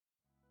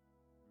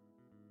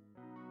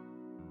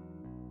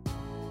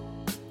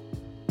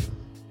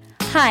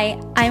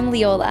Hi, I'm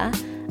Leola.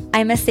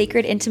 I'm a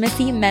sacred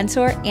intimacy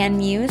mentor and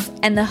muse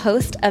and the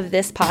host of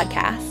this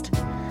podcast.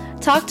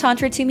 Talk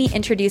Tantra to Me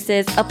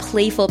introduces a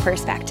playful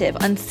perspective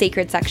on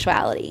sacred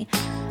sexuality.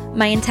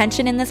 My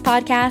intention in this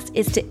podcast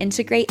is to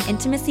integrate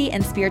intimacy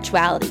and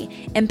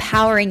spirituality,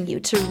 empowering you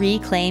to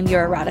reclaim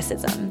your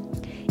eroticism.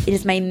 It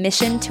is my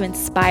mission to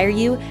inspire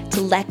you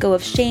to let go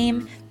of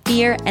shame,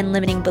 fear, and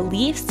limiting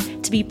beliefs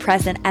to be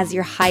present as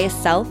your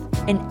highest self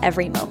in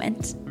every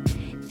moment.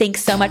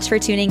 Thanks so much for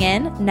tuning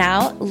in.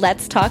 Now,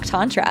 let's talk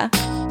Tantra.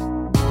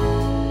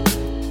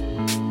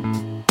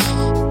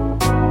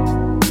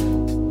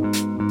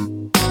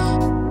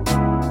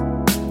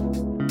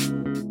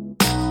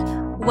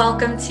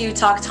 Welcome to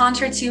Talk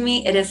Tantra to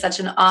Me. It is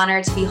such an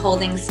honor to be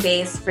holding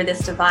space for this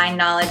divine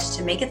knowledge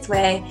to make its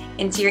way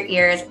into your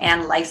ears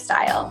and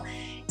lifestyle.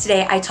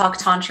 Today, I talk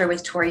Tantra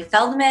with Tori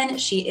Feldman.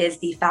 She is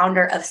the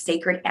founder of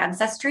Sacred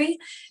Ancestry.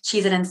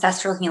 She's an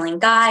ancestral healing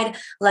guide,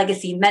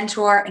 legacy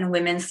mentor, and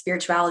women's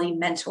spirituality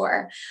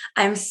mentor.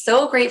 I'm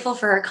so grateful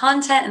for her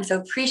content and so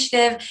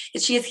appreciative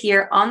that she is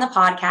here on the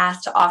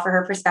podcast to offer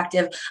her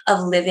perspective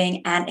of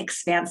living an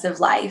expansive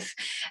life.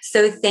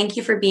 So thank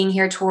you for being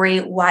here, Tori.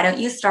 Why don't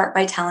you start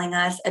by telling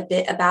us a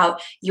bit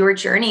about your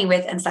journey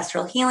with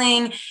ancestral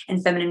healing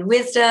and feminine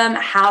wisdom?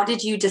 How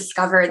did you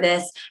discover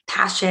this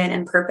passion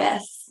and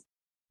purpose?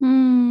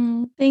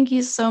 Thank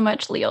you so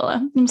much,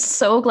 Leola. I'm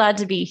so glad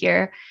to be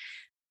here.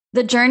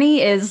 The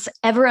journey is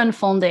ever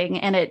unfolding,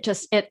 and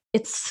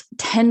its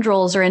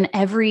tendrils are in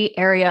every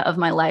area of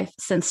my life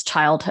since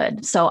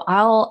childhood. So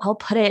I'll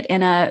put it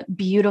in a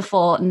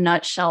beautiful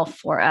nutshell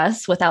for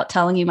us without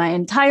telling you my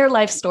entire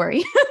life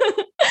story.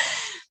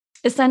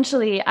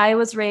 Essentially, I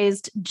was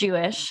raised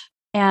Jewish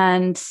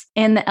and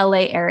in the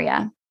LA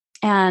area.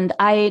 And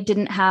I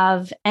didn't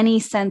have any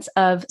sense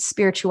of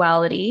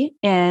spirituality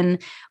in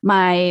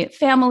my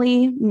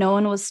family. No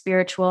one was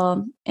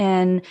spiritual.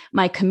 In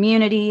my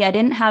community, I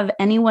didn't have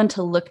anyone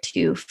to look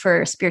to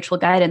for spiritual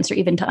guidance or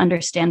even to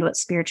understand what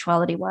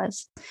spirituality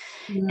was.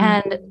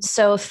 And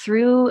so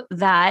through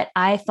that,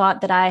 I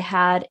thought that I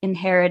had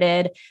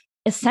inherited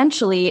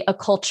essentially a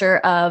culture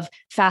of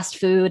fast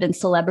food and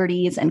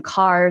celebrities and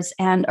cars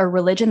and a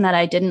religion that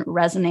I didn't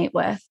resonate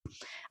with.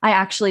 I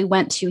actually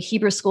went to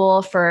Hebrew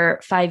school for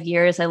 5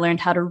 years. I learned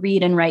how to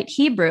read and write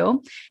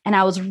Hebrew, and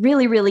I was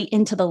really, really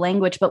into the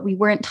language, but we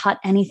weren't taught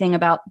anything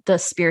about the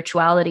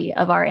spirituality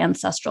of our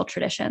ancestral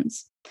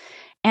traditions.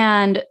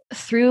 And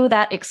through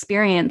that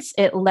experience,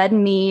 it led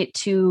me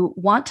to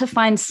want to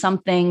find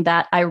something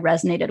that I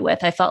resonated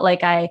with. I felt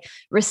like I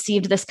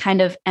received this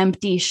kind of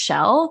empty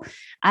shell.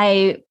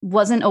 I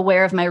wasn't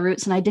aware of my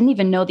roots, and I didn't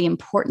even know the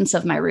importance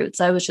of my roots.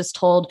 I was just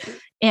told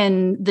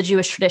in the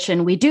Jewish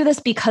tradition, we do this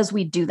because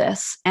we do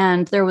this.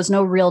 And there was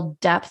no real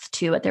depth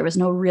to it. There was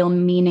no real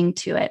meaning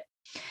to it.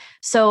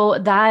 So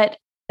that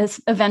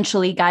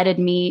eventually guided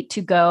me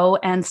to go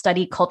and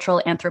study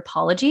cultural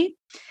anthropology.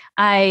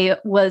 I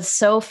was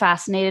so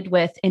fascinated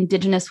with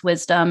Indigenous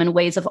wisdom and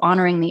ways of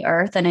honoring the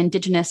earth and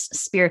Indigenous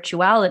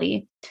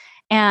spirituality.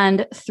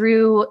 And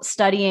through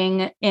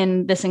studying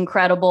in this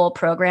incredible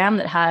program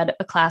that had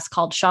a class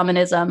called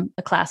Shamanism,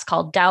 a class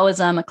called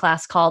Taoism, a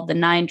class called the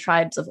 9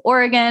 Tribes of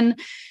Oregon,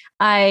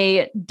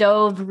 I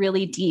dove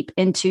really deep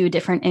into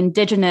different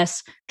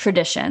Indigenous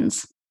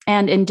traditions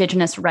and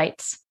Indigenous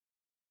rites.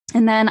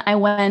 And then I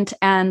went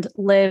and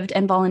lived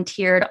and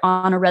volunteered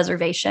on a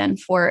reservation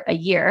for a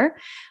year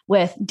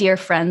with dear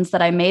friends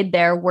that I made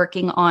there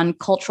working on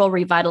cultural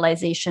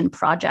revitalization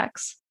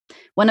projects.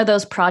 One of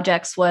those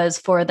projects was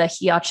for the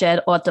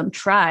Hiachet O'odham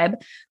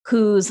tribe,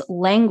 whose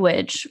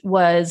language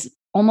was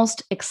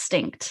almost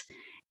extinct,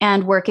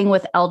 and working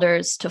with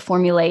elders to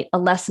formulate a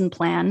lesson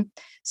plan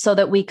so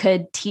that we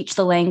could teach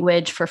the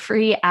language for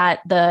free at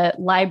the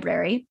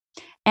library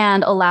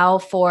and allow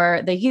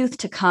for the youth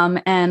to come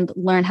and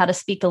learn how to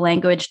speak the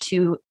language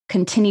to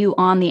continue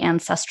on the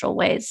ancestral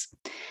ways.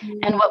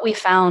 And what we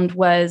found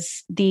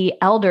was the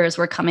elders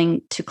were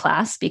coming to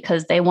class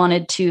because they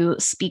wanted to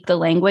speak the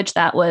language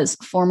that was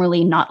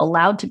formerly not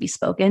allowed to be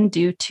spoken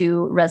due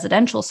to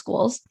residential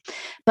schools,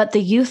 but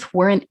the youth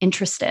weren't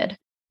interested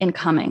in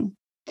coming.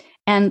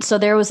 And so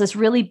there was this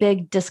really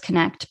big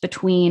disconnect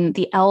between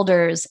the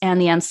elders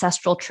and the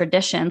ancestral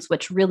traditions,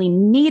 which really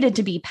needed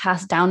to be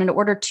passed down in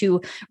order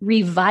to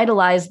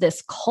revitalize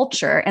this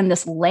culture and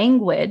this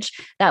language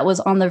that was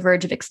on the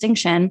verge of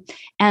extinction,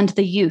 and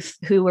the youth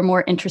who were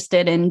more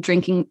interested in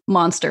drinking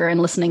Monster and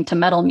listening to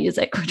metal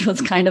music, which was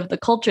kind of the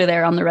culture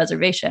there on the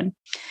reservation.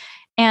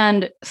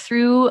 And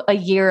through a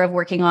year of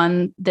working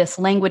on this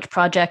language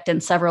project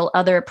and several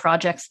other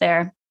projects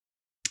there,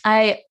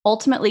 I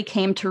ultimately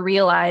came to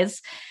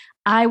realize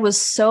I was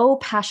so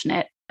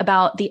passionate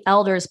about the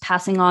elders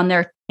passing on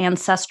their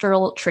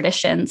ancestral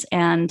traditions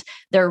and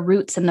their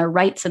roots and their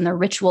rites and their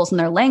rituals and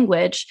their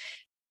language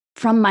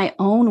from my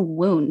own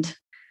wound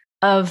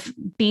of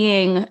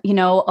being,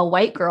 a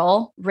white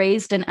girl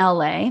raised in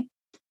LA.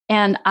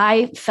 And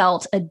I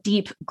felt a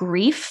deep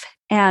grief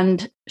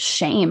and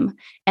shame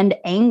and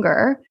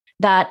anger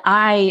that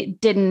I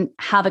didn't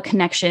have a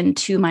connection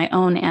to my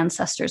own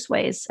ancestors'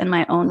 ways and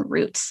my own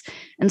roots.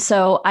 And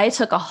so I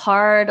took a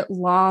hard,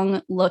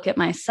 long look at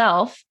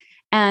myself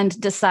and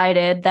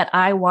decided that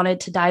I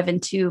wanted to dive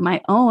into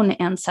my own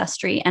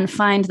ancestry and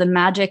find the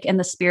magic and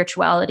the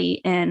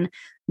spirituality in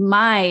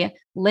my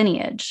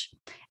lineage.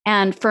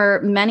 And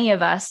for many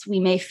of us, we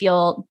may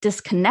feel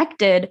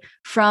disconnected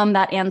from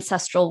that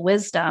ancestral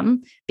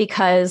wisdom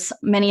because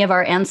many of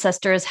our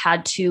ancestors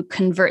had to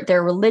convert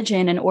their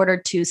religion in order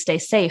to stay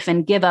safe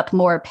and give up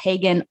more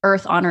pagan,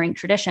 earth-honoring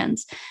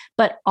traditions.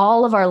 But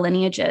all of our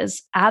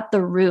lineages at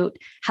the root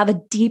have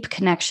a deep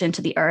connection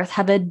to the earth,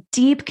 have a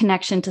deep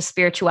connection to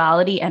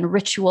spirituality and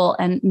ritual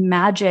and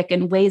magic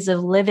and ways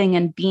of living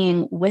and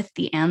being with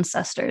the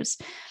ancestors.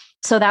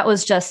 So that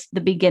was just the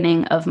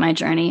beginning of my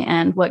journey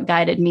and what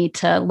guided me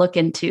to look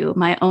into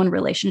my own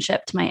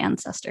relationship to my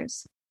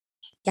ancestors.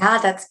 Yeah,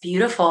 that's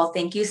beautiful.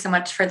 Thank you so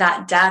much for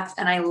that depth.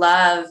 And I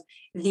love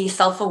the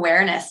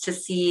self-awareness to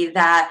see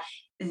that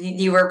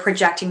you were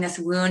projecting this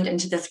wound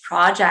into this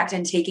project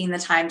and taking the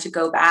time to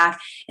go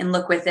back and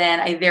look within.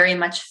 I very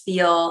much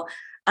feel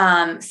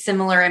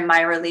similar in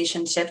my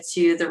relationship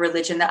to the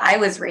religion that I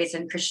was raised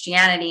in,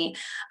 Christianity,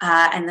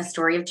 and the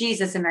story of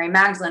Jesus and Mary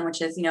Magdalene,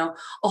 which is, a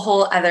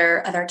whole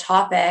other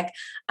topic.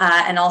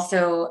 And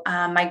also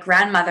my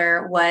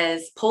grandmother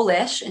was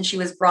Polish and she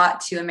was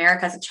brought to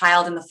America as a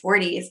child in the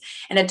 40s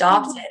and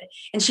adopted.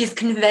 Mm-hmm. And she's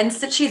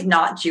convinced that she's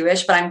not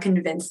Jewish, but I'm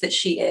convinced that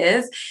she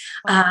is.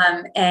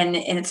 Wow. And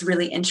it's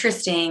really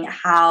interesting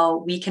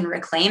how we can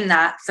reclaim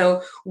that.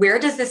 So where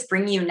does this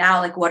bring you now?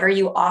 Like, what are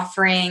you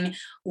offering?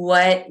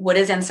 What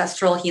does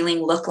ancestral healing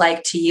look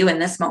like to you in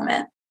this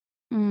moment?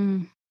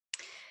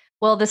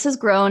 Well, this has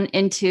grown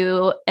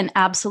into an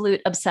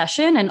absolute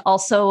obsession and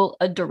also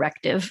a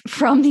directive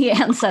from the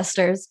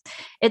ancestors.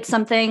 It's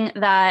something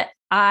that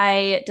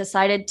I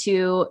decided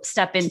to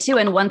step into.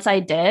 And once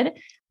I did,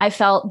 I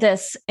felt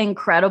this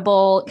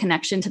incredible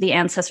connection to the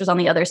ancestors on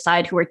the other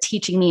side who were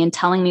teaching me and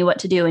telling me what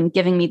to do and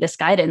giving me this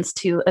guidance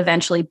to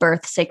eventually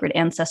birth sacred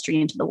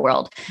ancestry into the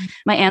world.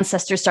 My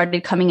ancestors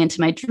started coming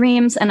into my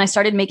dreams, and I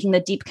started making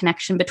the deep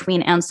connection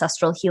between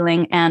ancestral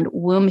healing and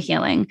womb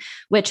healing,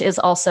 which is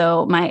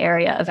also my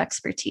area of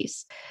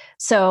expertise.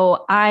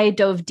 So I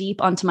dove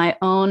deep onto my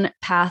own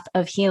path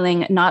of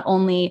healing, not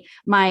only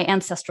my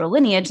ancestral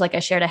lineage, like I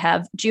shared, I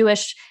have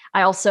Jewish,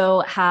 I also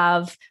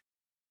have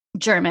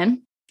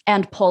German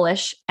and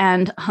Polish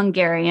and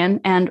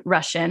Hungarian and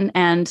Russian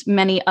and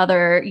many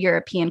other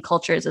European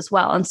cultures as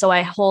well. And so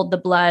I hold the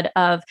blood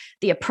of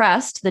the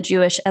oppressed, the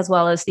Jewish, as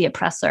well as the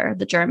oppressor,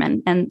 the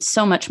German, and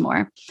so much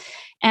more.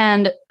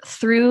 And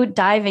through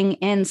diving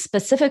in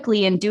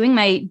specifically and doing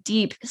my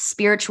deep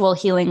spiritual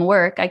healing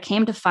work, I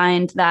came to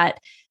find that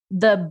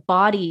the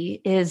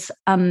body is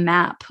a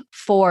map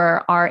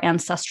for our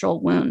ancestral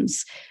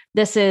wounds.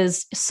 This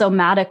is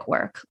somatic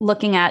work,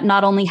 looking at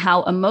not only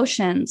how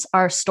emotions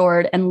are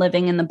stored and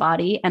living in the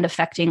body and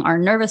affecting our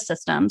nervous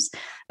systems,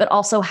 but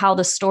also how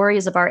the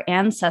stories of our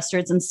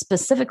ancestors, and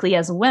specifically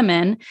as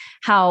women,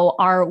 how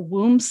our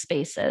womb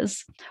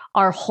spaces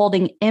are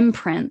holding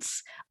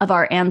imprints of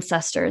our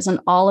ancestors and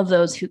all of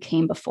those who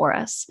came before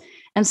us.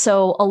 And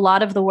so a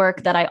lot of the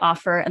work that I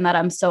offer and that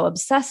I'm so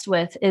obsessed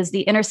with is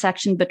the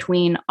intersection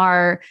between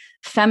our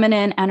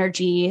feminine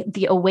energy,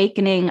 the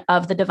awakening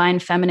of the divine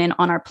feminine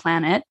on our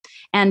planet,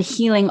 and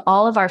healing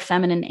all of our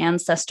feminine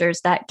ancestors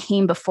that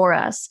came before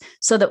us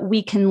so that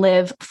we can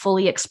live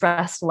fully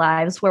expressed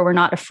lives where we're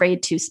not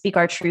afraid to speak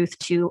our truth,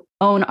 to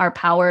own our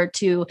power,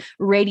 to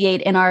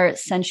radiate in our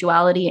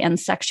sensuality and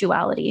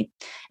sexuality.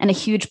 And a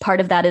huge part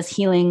of that is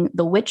healing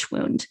the witch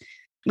wound,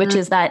 which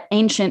is that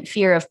ancient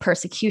fear of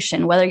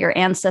persecution. Whether your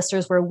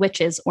ancestors were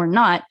witches or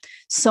not,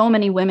 so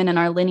many women in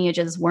our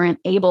lineages weren't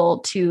able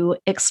to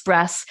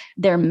express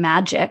their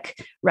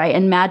magic, right?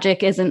 And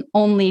magic isn't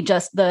only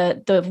just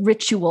the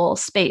ritual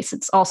space,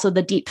 it's also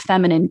the deep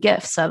feminine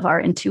gifts of our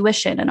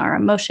intuition and our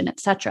emotion,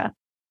 etc.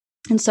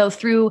 And so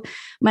through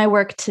my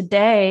work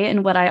today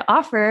and what I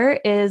offer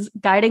is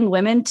guiding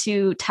women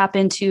to tap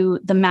into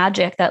the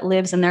magic that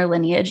lives in their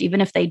lineage,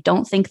 even if they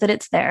don't think that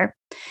it's there,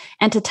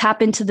 and to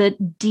tap into the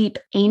deep,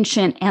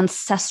 ancient,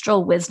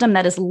 ancestral wisdom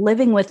that is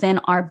living within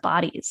our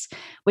bodies,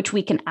 which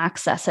we can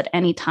access at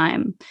any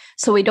time.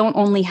 So we don't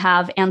only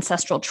have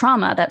ancestral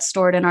trauma that's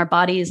stored in our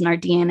bodies and our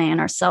DNA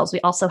and our cells, we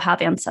also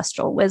have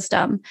ancestral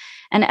wisdom.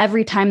 And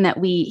every time that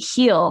we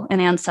heal an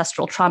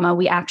ancestral trauma,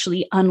 we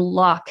actually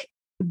unlock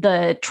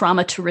the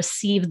trauma to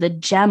receive the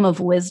gem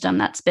of wisdom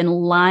that's been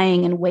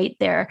lying in wait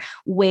there,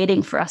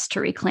 waiting for us to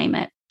reclaim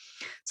it.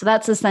 So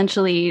that's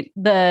essentially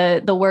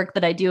the work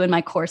that I do in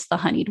my course, The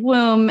Honeyed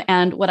Womb,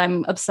 and what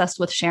I'm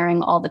obsessed with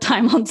sharing all the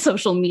time on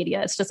social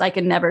media. It's just I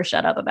can never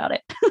shut up about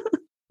it.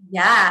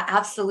 Yeah,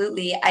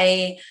 absolutely.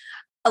 A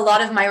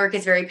lot of my work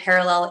is very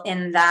parallel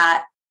in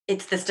that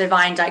it's this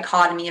divine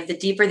dichotomy of the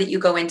deeper that you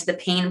go into the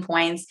pain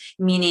points,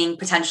 meaning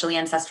potentially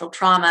ancestral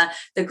trauma,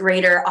 the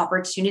greater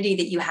opportunity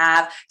that you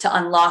have to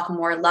unlock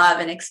more love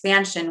and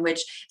expansion,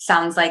 which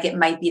sounds like it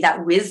might be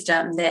that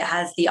wisdom that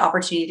has the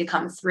opportunity to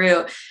come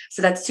through.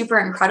 So that's super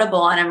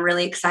incredible. And I'm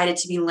really excited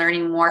to be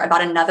learning more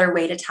about another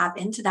way to tap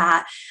into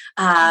that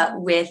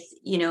with,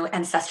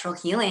 ancestral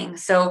healing.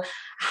 So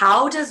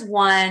how does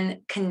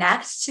one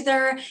connect to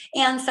their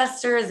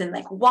ancestors, and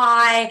like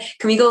why?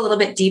 Can we go a little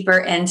bit deeper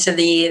into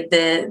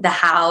the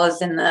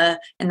hows and the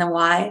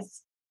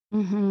whys?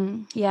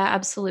 Mm-hmm. Yeah,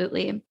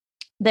 absolutely.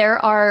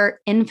 There are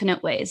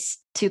infinite ways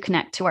to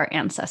connect to our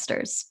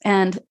ancestors.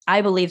 And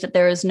I believe that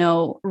there is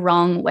no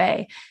wrong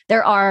way.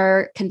 There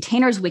are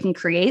containers we can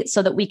create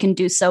so that we can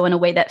do so in a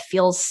way that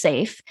feels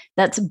safe,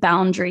 that's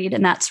boundaried,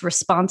 and that's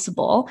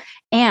responsible.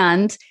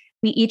 And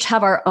we each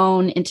have our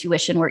own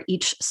intuition. We're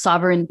each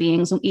sovereign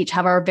beings. We each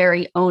have our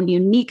very own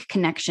unique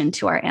connection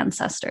to our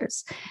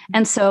ancestors.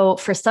 And so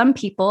for some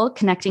people,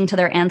 connecting to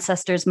their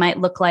ancestors might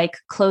look like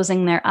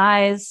closing their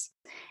eyes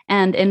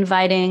and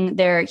inviting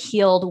their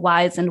healed,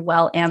 wise, and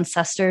well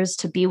ancestors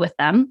to be with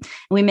them.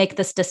 And we make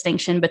this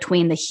distinction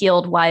between the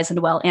healed, wise,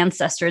 and well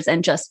ancestors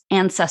and just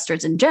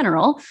ancestors in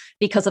general,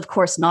 because of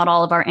course, not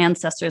all of our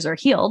ancestors are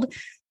healed.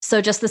 So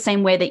just the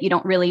same way that you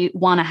don't really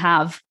want to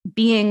have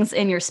beings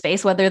in your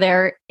space, whether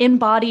they're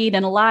embodied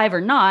and alive or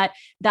not,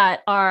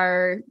 that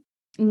are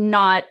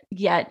not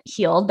yet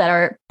healed, that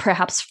are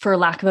perhaps, for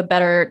lack of a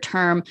better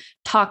term,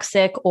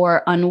 toxic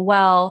or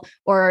unwell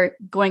or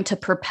going to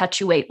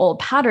perpetuate old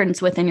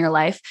patterns within your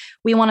life,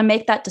 we want to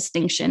make that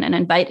distinction and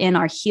invite in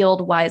our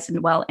healed, wise,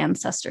 and well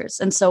ancestors.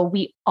 And so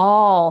we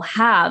all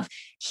have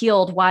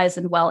healed, wise,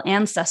 and well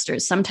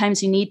ancestors.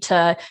 Sometimes you need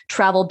to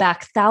travel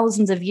back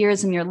thousands of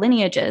years in your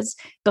lineages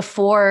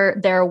before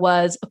there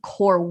was a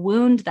core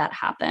wound that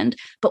happened,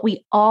 but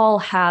we all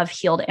have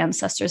healed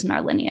ancestors in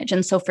our lineage.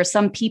 And so for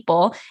some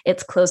people,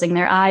 it's closing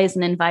their eyes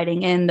and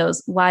inviting in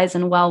those wise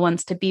and well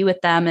ones to be with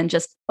them and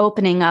just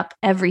opening up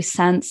every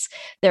sense,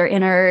 their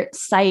inner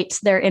sight,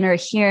 their inner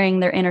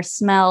hearing, their inner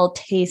smell,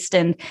 taste,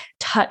 and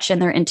touch,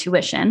 and their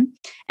intuition,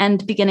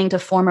 and beginning to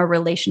form a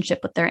relationship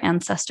with their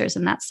ancestors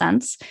in that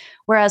sense.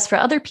 Whereas for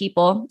other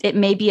people, it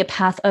may be a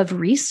path of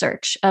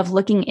research, of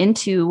looking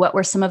into what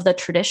were some of the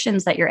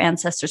traditions that your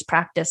ancestors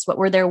practiced, what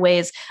were their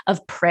ways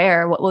of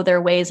prayer, what were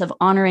their ways of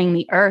honoring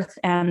the earth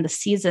and the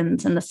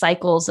seasons and the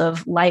cycles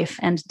of life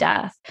and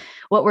death,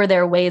 what were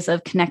their ways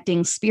of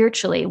connecting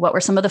spiritually, what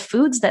were some of the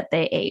foods that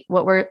they ate,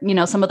 what were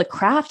some of the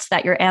crafts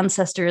that your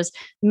ancestors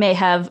may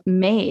have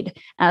made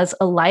as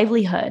a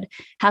livelihood.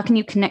 How can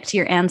you connect to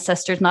your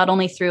ancestors not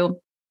only through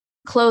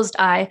closed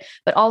eye,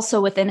 but also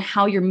within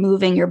how you're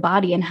moving your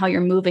body and how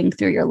you're moving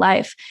through your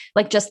life?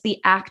 Like just the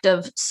act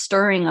of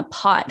stirring a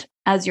pot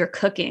as you're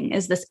cooking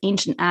is this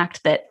ancient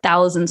act that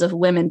thousands of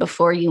women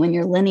before you in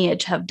your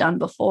lineage have done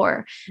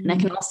before. Mm-hmm. And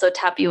it can also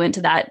tap you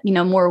into that,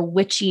 more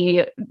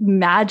witchy,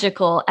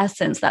 magical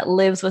essence that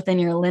lives within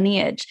your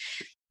lineage.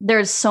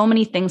 There's so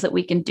many things that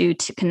we can do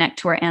to connect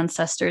to our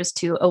ancestors,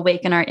 to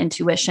awaken our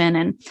intuition.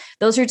 And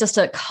those are just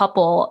a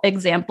couple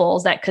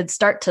examples that could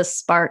start to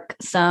spark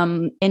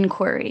some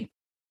inquiry.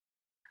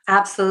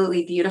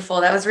 Absolutely beautiful.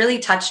 That was really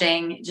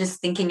touching, just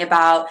thinking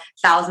about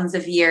thousands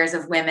of years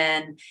of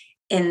women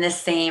in the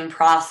same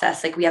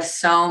process. Like we have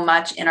so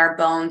much in our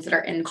bones that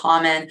are in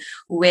common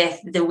with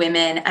the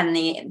women and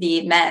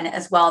the men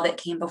as well that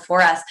came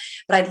before us.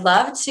 But I'd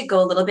love to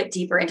go a little bit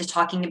deeper into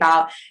talking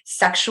about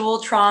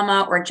sexual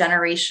trauma or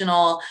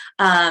generational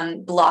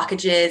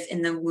blockages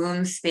in the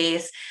womb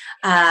space.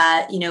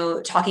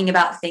 Talking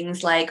about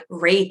things like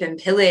rape and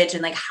pillage,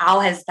 and like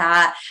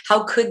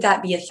how could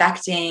that be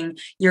affecting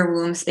your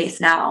womb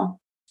space now?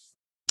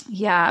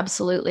 Yeah,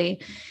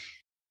 absolutely.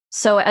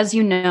 So as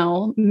you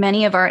know,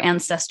 many of our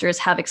ancestors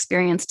have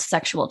experienced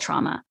sexual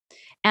trauma.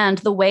 And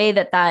the way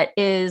that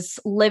is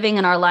living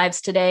in our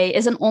lives today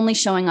isn't only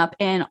showing up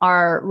in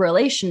our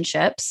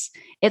relationships,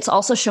 it's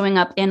also showing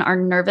up in our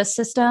nervous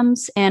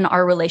systems, in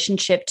our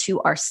relationship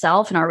to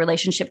ourself, in our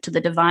relationship to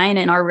the divine,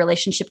 in our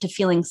relationship to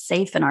feeling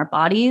safe in our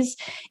bodies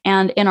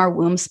and in our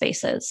womb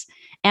spaces.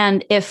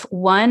 And if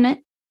 1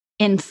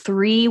 in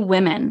 3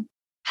 women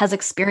has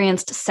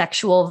experienced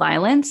sexual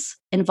violence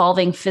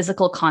involving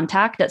physical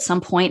contact at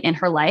some point in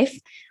her life,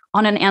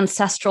 on an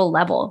ancestral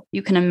level,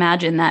 you can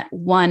imagine that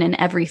 1 in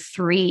every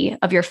 3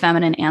 of your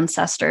feminine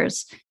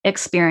ancestors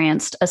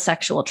experienced a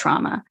sexual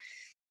trauma.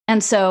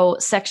 And so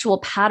sexual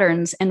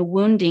patterns and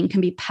wounding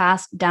can be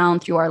passed down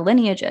through our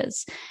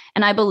lineages.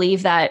 And I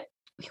believe that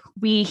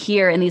we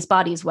here in these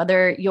bodies,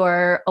 whether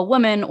you're a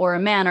woman or a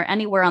man or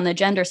anywhere on the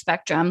gender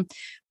spectrum,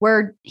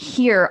 we're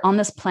here on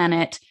this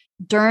planet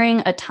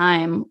during a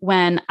time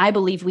when I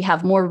believe we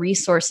have more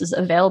resources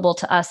available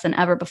to us than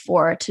ever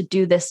before to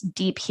do this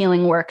deep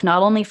healing work,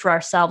 not only for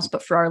ourselves,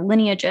 but for our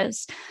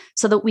lineages,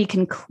 so that we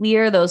can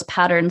clear those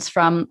patterns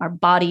from our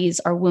bodies,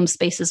 our womb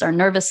spaces, our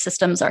nervous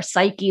systems, our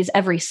psyches,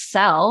 every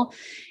cell,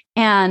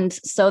 and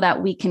so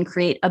that we can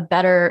create a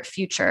better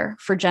future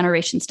for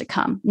generations to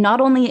come, not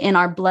only in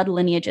our blood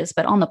lineages,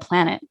 but on the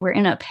planet. We're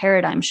in a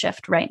paradigm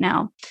shift right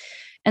now.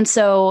 And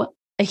so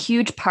a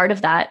huge part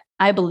of that,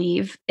 I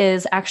believe,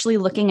 is actually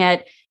looking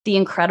at the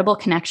incredible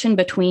connection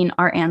between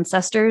our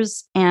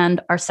ancestors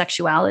and our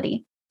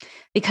sexuality,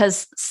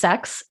 because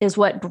sex is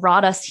what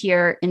brought us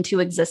here into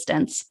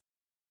existence.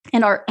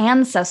 And our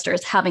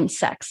ancestors having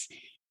sex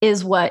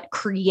is what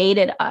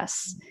created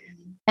us.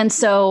 And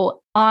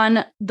so,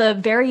 on the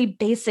very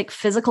basic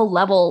physical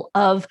level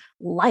of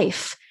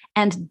life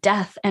and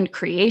death and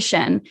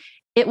creation,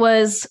 it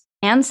was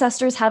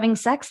ancestors having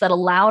sex that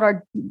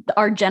allowed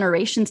our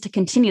generations to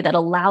continue, that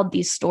allowed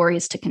these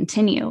stories to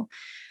continue.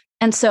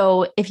 And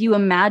so if you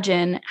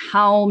imagine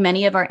how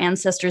many of our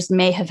ancestors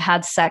may have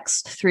had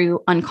sex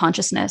through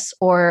unconsciousness,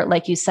 or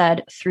like you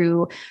said,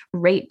 through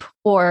rape,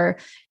 or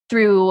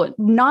through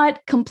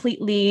not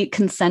completely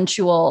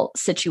consensual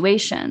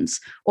situations,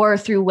 or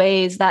through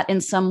ways that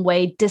in some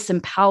way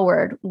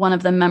disempowered one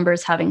of the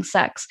members having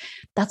sex,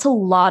 that's a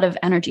lot of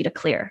energy to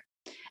clear.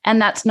 And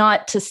that's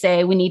not to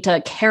say we need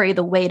to carry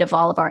the weight of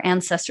all of our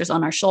ancestors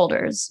on our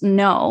shoulders.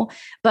 No,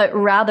 but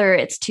rather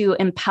it's to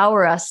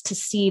empower us to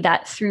see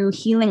that through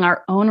healing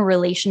our own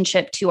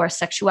relationship to our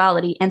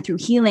sexuality and through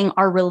healing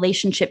our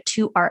relationship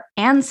to our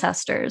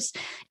ancestors,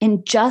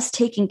 in just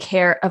taking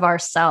care of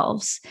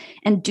ourselves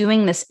and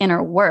doing this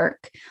inner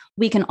work,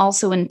 we can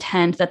also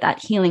intend that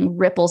healing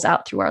ripples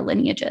out through our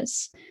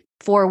lineages,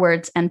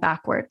 forwards and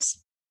backwards.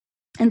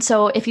 And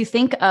so if you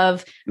think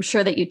of, I'm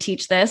sure that you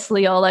teach this,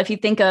 Leola, if you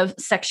think of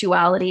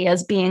sexuality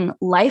as being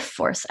life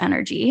force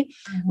energy,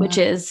 which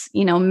is,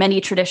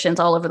 many traditions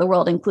all over the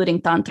world,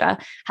 including Tantra,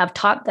 have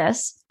taught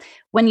this.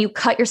 When you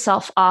cut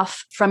yourself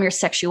off from your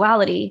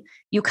sexuality,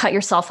 you cut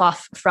yourself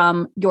off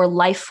from your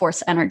life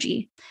force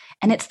energy.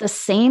 And it's the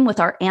same with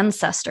our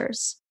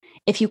ancestors.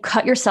 If you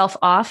cut yourself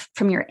off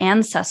from your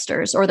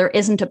ancestors, or there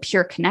isn't a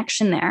pure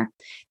connection there,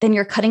 then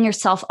you're cutting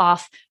yourself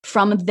off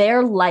from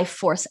their life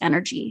force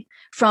energy,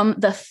 from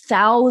the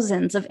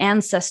thousands of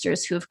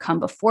ancestors who have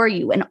come before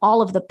you and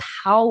all of the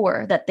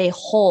power that they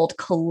hold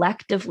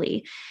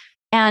collectively.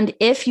 And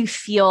if you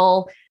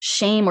feel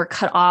shame or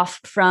cut off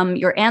from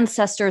your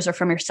ancestors or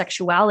from your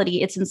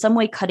sexuality, it's in some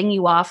way cutting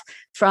you off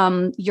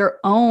from your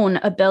own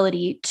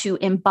ability to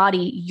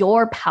embody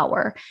your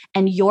power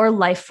and your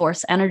life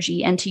force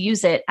energy, and to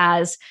use it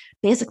as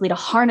basically to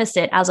harness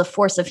it as a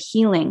force of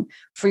healing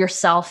for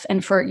yourself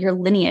and for your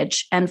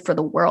lineage and for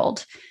the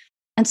world.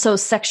 And so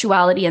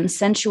sexuality and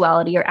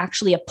sensuality are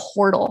actually a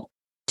portal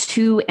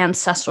to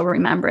ancestral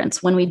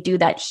remembrance when we do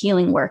that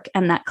healing work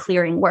and that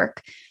clearing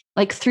work.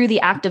 Like through the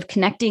act of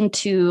connecting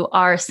to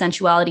our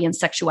sensuality and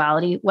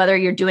sexuality, whether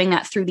you're doing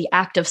that through the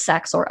act of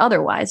sex or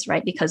otherwise,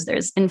 right? Because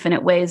there's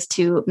infinite ways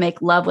to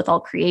make love with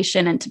all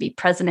creation and to be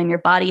present in your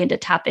body and to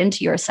tap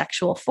into your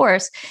sexual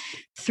force.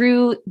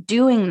 Through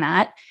doing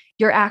that,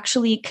 you're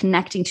actually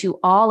connecting to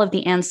all of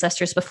the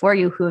ancestors before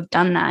you who have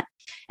done that.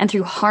 And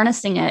through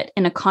harnessing it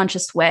in a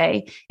conscious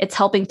way, it's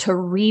helping to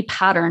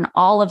repattern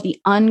all of the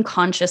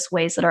unconscious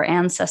ways that our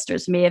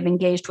ancestors may have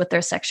engaged with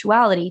their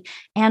sexuality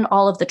and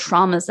all of the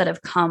traumas that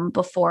have come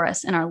before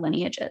us in our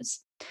lineages.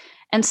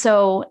 And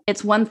so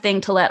it's one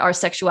thing to let our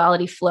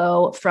sexuality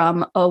flow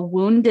from a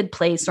wounded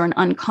place or an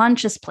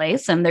unconscious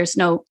place, and there's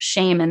no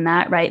shame in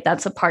that, right?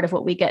 That's a part of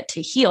what we get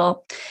to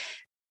heal.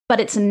 But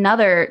it's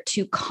another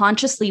to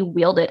consciously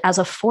wield it as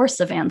a force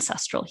of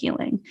ancestral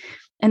healing.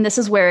 And this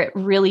is where it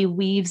really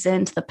weaves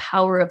into the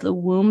power of the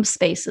womb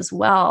space as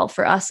well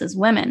for us as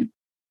women.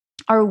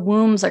 Our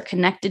wombs are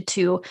connected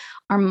to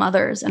our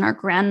mothers and our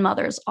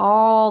grandmothers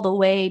all the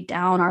way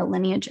down our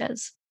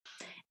lineages.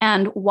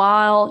 And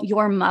while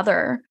your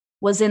mother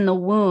was in the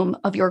womb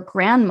of your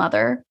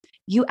grandmother,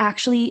 you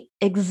actually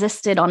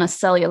existed on a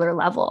cellular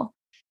level.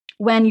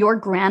 When your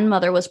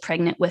grandmother was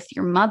pregnant with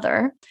your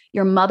mother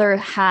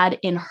had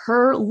in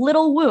her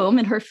little womb,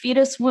 in her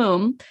fetus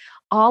womb,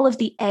 all of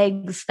the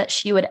eggs that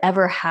she would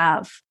ever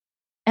have.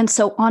 And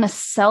so on a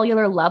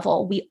cellular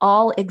level, we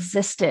all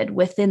existed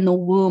within the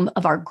womb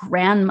of our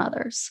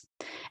grandmothers.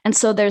 And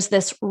so there's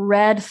this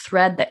red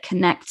thread that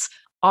connects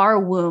our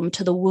womb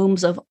to the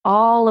wombs of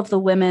all of the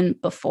women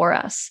before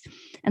us.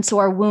 And so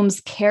our wombs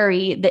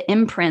carry the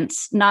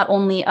imprints, not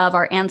only of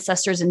our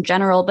ancestors in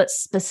general, but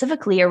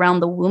specifically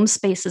around the womb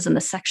spaces and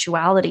the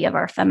sexuality of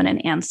our feminine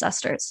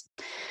ancestors.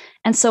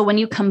 And so when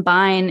you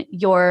combine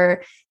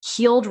your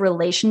healed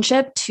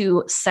relationship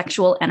to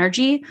sexual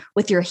energy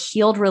with your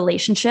healed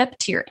relationship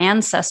to your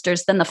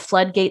ancestors, then the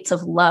floodgates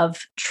of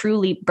love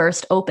truly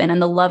burst open.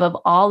 And the love of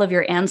all of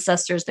your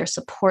ancestors, their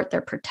support,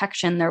 their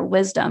protection, their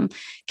wisdom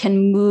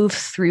can move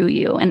through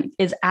you and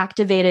is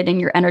activated in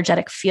your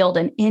energetic field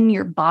and in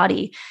your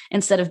body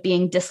instead of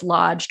being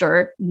dislodged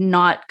or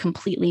not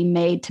completely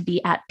made to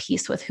be at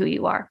peace with who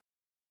you are.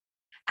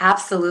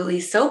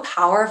 Absolutely. So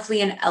powerfully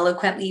and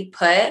eloquently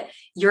put.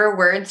 Your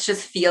words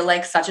just feel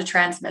like such a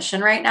transmission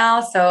right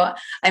now. So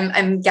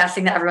I'm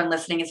guessing that everyone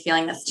listening is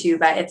feeling this too,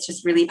 but it's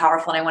just really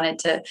powerful. And I wanted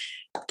to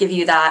give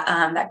you that,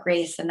 that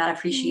grace and that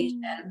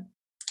appreciation.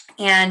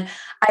 And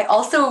I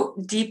also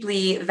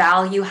deeply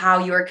value how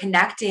you're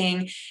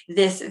connecting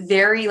this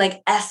very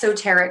like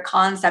esoteric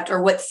concept,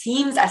 or what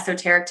seems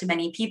esoteric to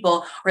many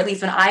people, or at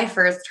least when I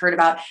first heard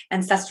about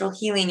ancestral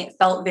healing, it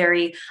felt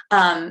very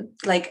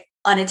like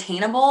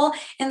unattainable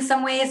in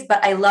some ways.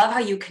 But I love how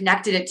you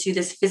connected it to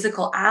this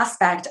physical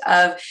aspect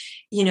of,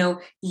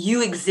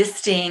 you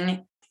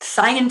existing,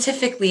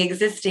 scientifically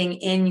existing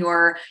in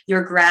your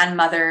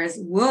grandmother's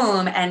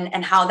womb,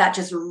 and how that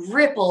just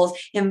ripples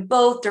in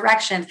both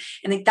directions.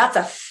 And like that's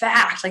a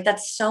fact, like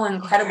that's so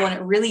incredible, and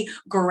it really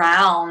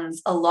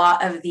grounds a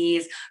lot of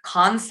these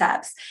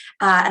concepts.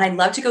 And I'd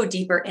love to go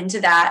deeper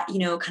into that,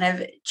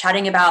 kind of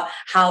chatting about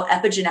how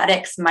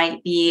epigenetics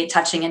might be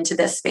touching into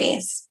this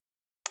space.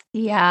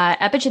 Yeah,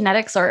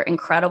 epigenetics are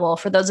incredible.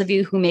 For those of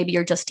you who maybe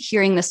you're just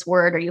hearing this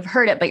word or you've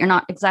heard it, but you're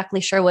not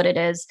exactly sure what it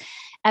is,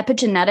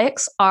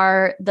 epigenetics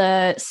are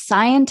the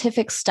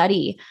scientific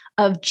study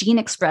of gene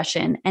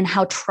expression and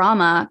how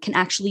trauma can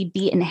actually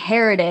be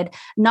inherited,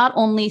 not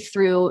only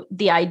through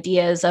the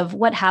ideas of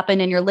what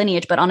happened in your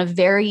lineage, but on a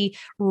very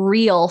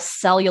real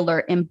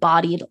cellular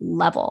embodied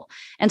level.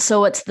 And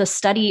so it's the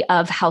study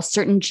of how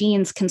certain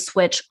genes can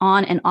switch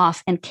on and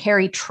off and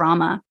carry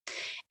trauma.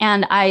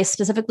 And I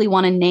specifically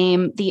want to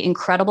name the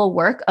incredible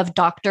work of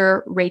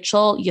Dr.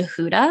 Rachel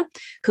Yehuda,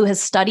 who has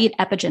studied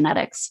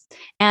epigenetics.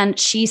 And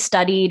she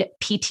studied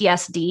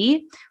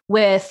PTSD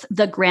with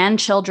the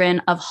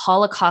grandchildren of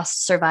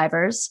Holocaust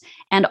survivors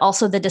and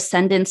also the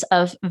descendants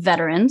of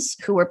veterans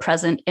who were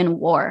present in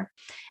war.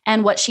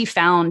 And what she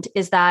found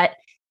is that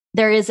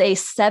there is a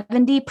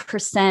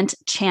 70%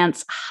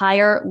 chance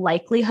higher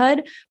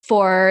likelihood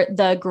for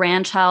the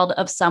grandchild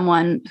of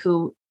someone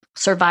who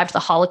survived the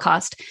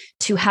Holocaust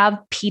to have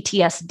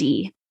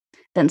PTSD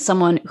than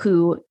someone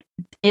who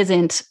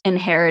isn't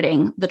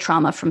inheriting the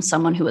trauma from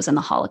someone who was in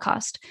the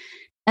Holocaust.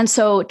 And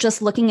so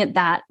just looking at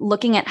that,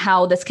 looking at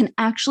how this can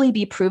actually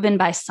be proven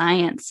by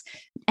science,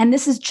 and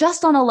this is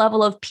just on a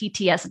level of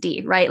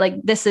PTSD, right? Like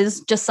this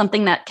is just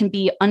something that can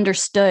be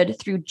understood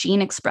through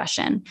gene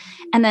expression,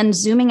 and then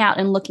zooming out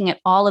and looking at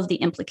all of the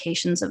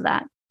implications of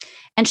that.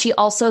 And she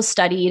also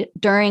studied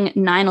during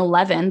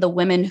 9/11, the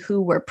women who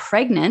were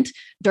pregnant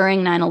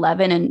during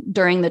 9/11 and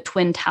during the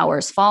Twin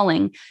Towers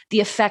falling,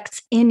 the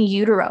effects in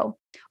utero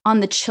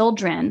on the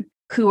children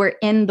who were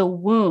in the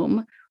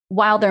womb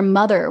while their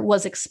mother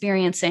was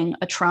experiencing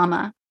a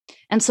trauma.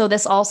 And so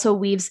this also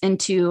weaves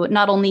into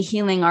not only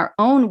healing our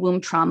own womb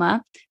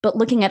trauma, but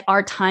looking at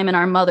our time in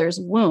our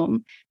mother's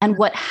womb and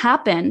what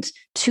happened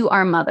to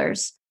our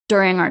mothers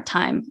during our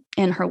time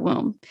in her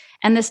womb.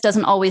 And this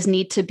doesn't always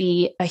need to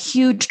be a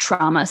huge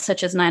trauma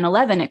such as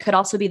 9/11. It could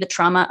also be the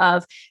trauma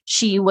of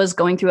she was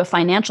going through a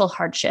financial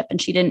hardship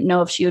and she didn't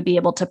know if she would be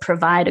able to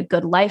provide a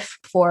good life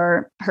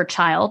for her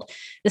child.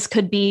 This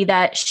could be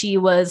that she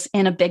was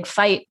in a big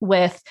fight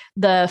with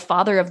the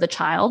father of the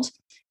child.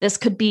 This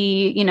could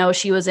be,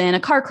 she was in a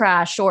car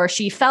crash, or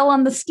she fell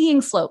on the skiing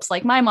slopes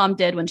like my mom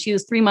did when she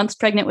was 3 months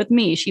pregnant with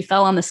me. She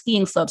fell on the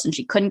skiing slopes and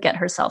she couldn't get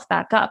herself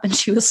back up and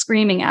she was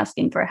screaming,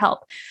 asking for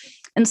help.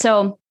 And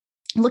so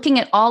looking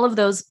at all of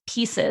those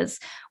pieces,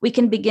 we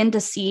can begin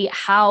to see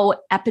how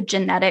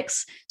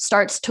epigenetics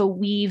starts to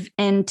weave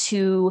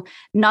into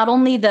not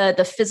only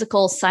the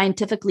physical,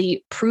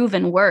 scientifically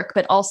proven work,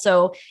 but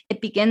also it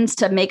begins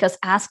to make us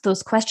ask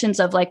those questions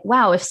of like,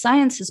 wow, if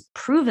science has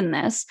proven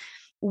this,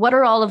 what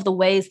are all of the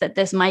ways that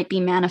this might be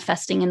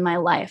manifesting in my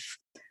life?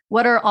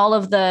 What are all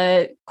of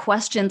the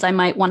questions I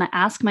might want to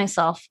ask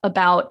myself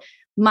about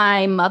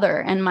my mother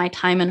and my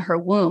time in her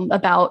womb,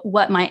 about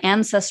what my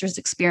ancestors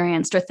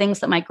experienced or things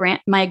that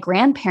my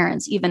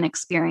grandparents even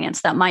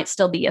experienced that might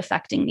still be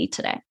affecting me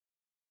today?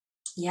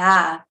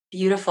 Yeah,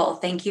 beautiful.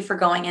 Thank you for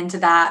going into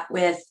that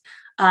with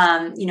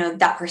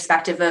that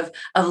perspective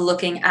of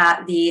looking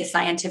at the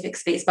scientific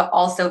space, but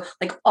also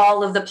like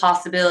all of the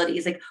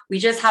possibilities. Like we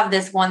just have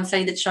this one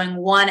study that's showing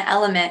one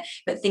element,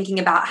 but thinking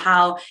about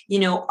how,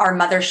 our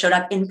mother showed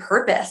up in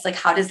purpose. Like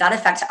how does that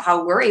affect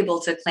how we're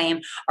able to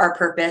claim our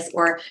purpose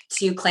or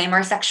to claim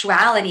our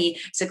sexuality,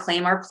 to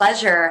claim our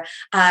pleasure?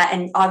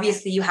 And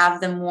obviously you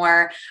have the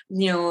more,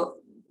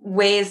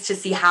 ways to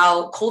see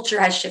how culture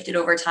has shifted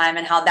over time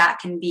and how that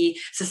can be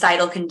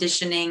societal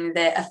conditioning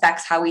that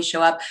affects how we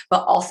show up,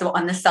 but also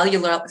on the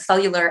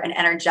cellular and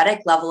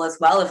energetic level as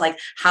well, of like,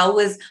 how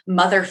was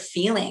mother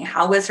feeling?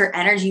 How was her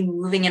energy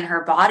moving in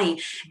her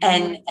body?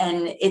 And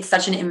it's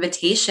such an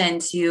invitation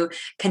to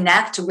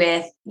connect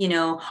with,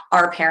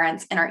 our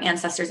parents and our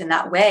ancestors in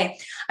that way.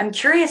 I'm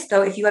curious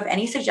though, if you have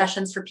any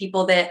suggestions for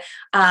people that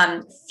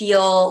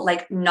feel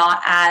like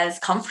not as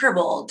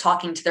comfortable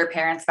talking to their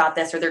parents about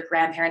this or their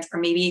grandparents, or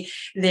maybe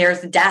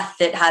there's death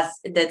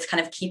that's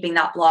kind of keeping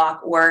that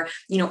block, or,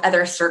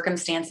 other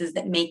circumstances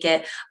that make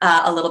it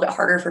a little bit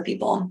harder for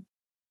people.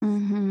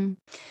 Mm-hmm.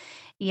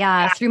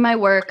 Yeah, through my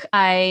work,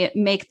 I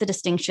make the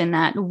distinction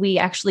that we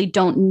actually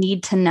don't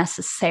need to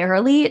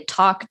necessarily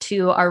talk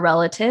to our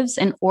relatives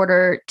in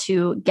order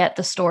to get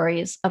the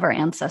stories of our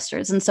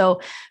ancestors. And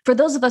so for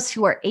those of us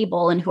who are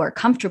able and who are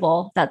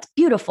comfortable, that's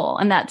beautiful.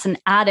 And that's an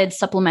added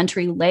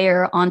supplementary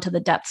layer onto the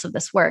depths of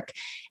this work.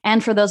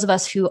 And for those of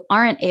us who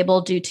aren't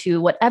able, due to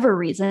whatever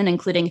reason,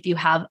 including if you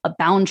have a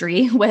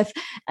boundary with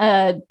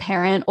a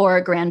parent or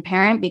a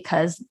grandparent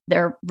because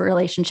their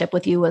relationship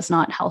with you was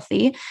not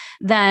healthy,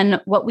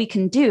 then what we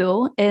can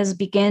do is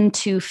begin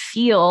to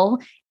feel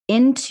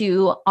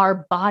into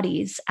our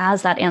bodies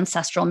as that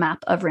ancestral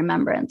map of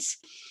remembrance.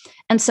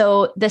 And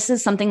so this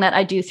is something that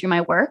I do through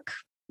my work,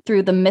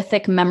 through the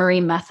mythic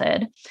memory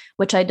method,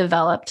 which I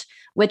developed,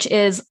 which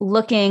is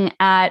looking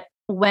at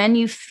when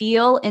you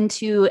feel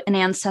into an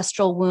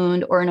ancestral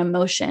wound or an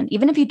emotion,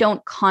 even if you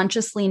don't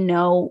consciously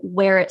know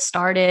where it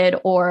started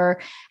or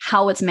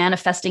how it's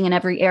manifesting in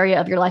every area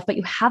of your life, but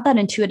you have that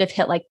intuitive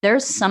hit, like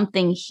there's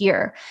something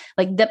here,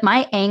 like that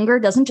my anger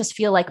doesn't just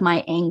feel like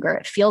my anger.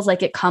 It feels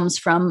like it comes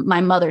from my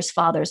mother's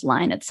father's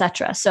line,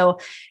 etc. So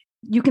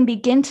you can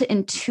begin to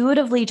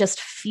intuitively just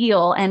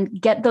feel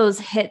and get those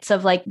hits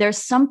of like, there's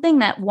something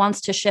that wants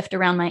to shift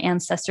around my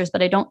ancestors,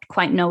 but I don't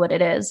quite know what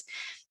it is.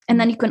 And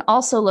then you can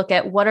also look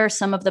at what are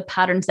some of the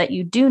patterns that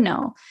you do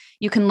know.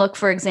 You can look,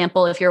 for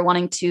example, if you're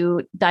wanting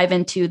to dive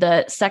into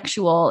the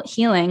sexual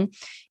healing,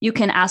 you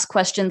can ask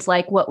questions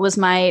like, what was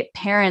my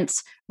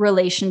parents'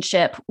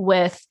 relationship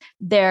with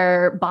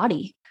their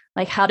body?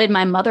 Like, how did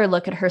my mother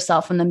look at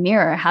herself in the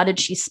mirror? How did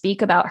she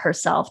speak about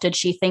herself? Did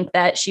she think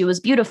that she was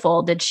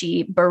beautiful? Did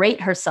she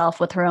berate herself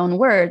with her own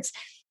words?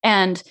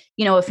 And,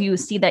 you know, if you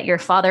see that your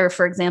father,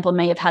 for example,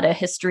 may have had a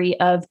history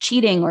of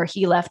cheating or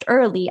he left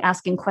early,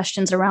 asking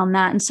questions around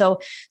that. And so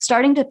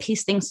starting to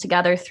piece things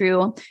together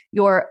through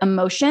your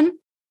emotion,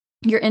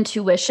 your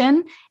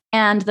intuition,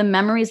 and the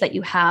memories that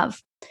you have.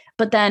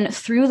 But then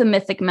through the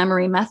mythic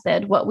memory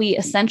method, what we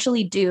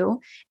essentially do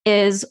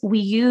is we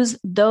use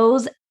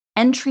those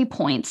entry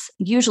points,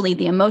 usually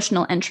the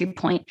emotional entry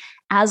point,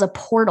 as a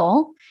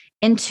portal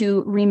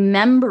into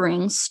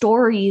remembering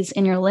stories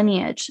in your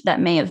lineage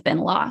that may have been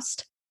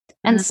lost.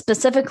 And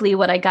specifically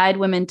what I guide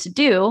women to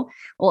do,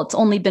 well, it's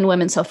only been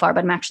women so far,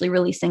 but I'm actually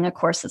releasing a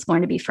course that's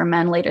going to be for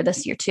men later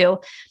this year too.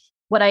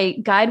 What I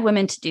guide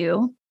women to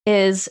do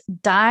is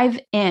dive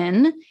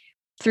in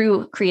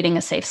through creating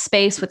a safe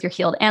space with your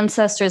healed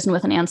ancestors and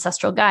with an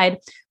ancestral guide.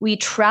 We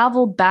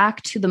travel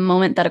back to the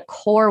moment that a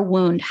core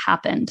wound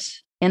happened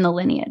in the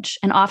lineage.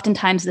 And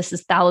oftentimes this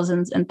is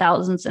thousands and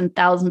thousands and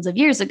thousands of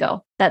years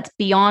ago. That's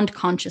beyond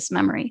conscious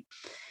memory.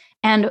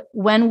 And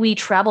when we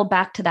travel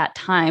back to that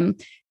time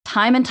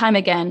and time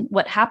again,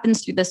 what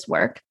happens through this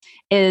work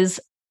is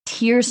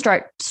tears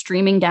start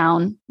streaming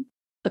down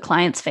the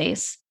client's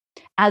face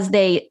as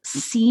they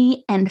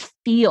see and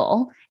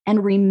feel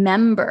and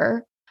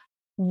remember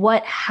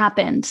what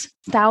happened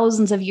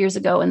thousands of years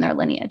ago in their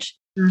lineage.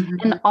 Mm-hmm.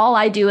 And all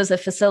I do as a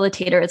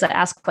facilitator is I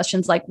ask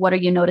questions like, what are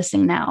you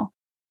noticing now?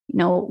 You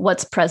know,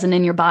 what's present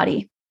in your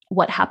body?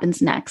 What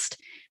happens next?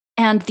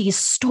 And these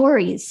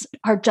stories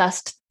are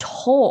just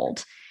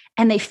told.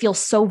 And they feel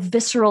so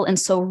visceral and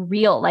so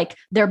real, like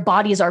their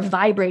bodies are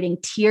vibrating,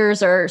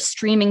 tears are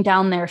streaming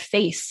down their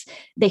face.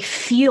 They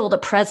feel the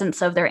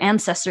presence of their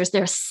ancestors.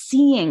 They're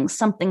seeing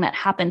something that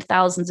happened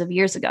thousands of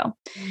years ago.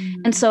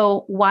 And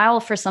so while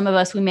for some of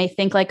us, we may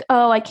think like,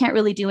 oh, I can't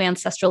really do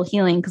ancestral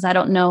healing because I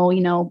don't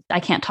know, I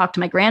can't talk to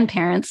my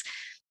grandparents.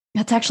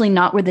 That's actually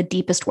not where the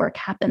deepest work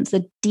happens.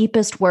 The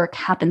deepest work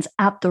happens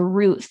at the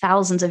root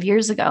thousands of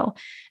years ago.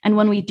 And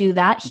when we do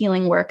that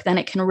healing work, then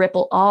it can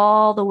ripple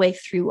all the way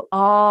through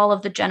all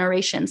of the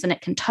generations, and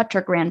it can touch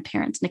our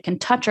grandparents, and it can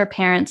touch our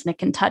parents, and it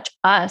can touch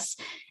us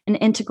and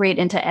integrate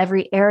into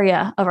every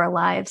area of our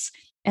lives.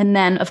 And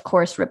then, of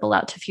course, ripple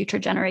out to future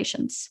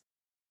generations.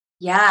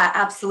 Yeah,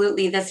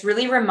 absolutely. This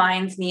really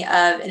reminds me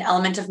of an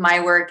element of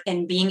my work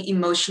in being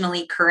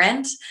emotionally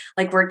current.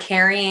 Like we're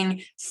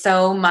carrying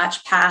so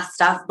much past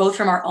stuff, both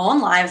from our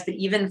own lives, but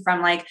even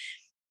from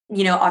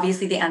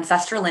obviously the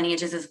ancestral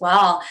lineages as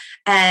well.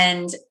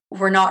 And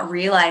we're not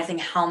realizing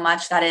how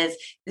much that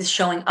is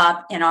showing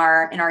up in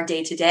our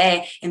day to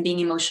day. And being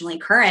emotionally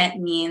current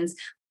means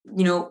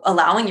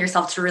allowing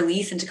yourself to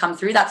release and to come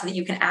through that so that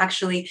you can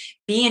actually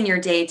be in your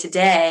day to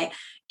day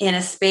in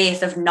a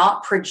space of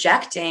not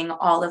projecting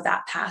all of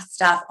that past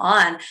stuff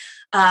on.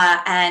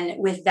 And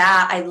with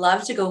that, I'd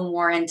love to go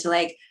more into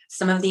like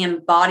some of the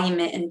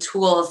embodiment and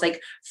tools,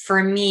 like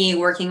for me,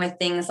 working with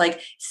things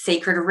like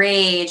sacred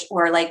rage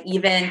or like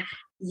even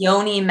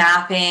yoni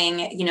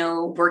mapping,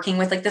 working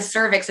with like the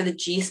cervix or the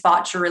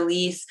G-spot to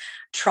release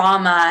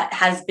trauma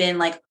has been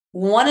like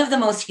one of the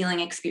most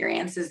healing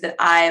experiences that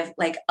I've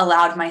like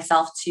allowed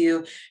myself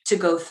to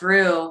go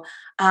through,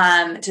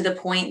 to the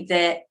point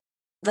that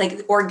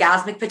like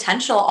orgasmic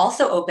potential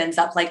also opens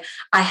up. Like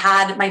I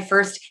had my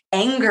first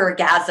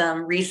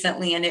anger-gasm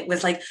recently, and it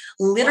was like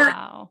literally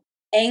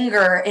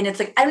anger. And it's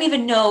like, I don't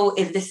even know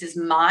if this is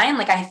mine.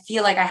 Like, I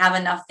feel like I have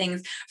enough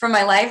things from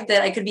my life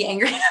that I could be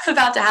angry enough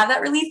about to have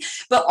that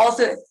release, but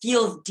also it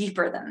feels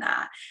deeper than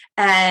that.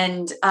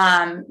 And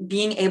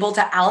being able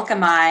to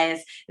alchemize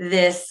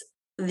this,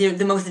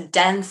 the most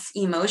dense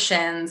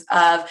emotions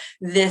of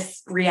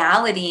this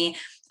reality,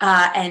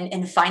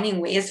 and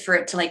finding ways for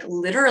it to like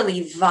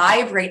literally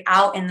vibrate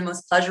out in the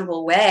most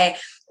pleasurable way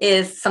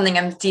is something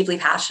I'm deeply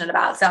passionate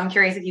about. So I'm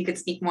curious if you could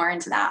speak more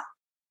into that.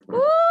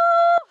 Ooh,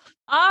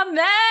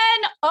 Amen.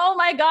 Oh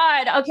my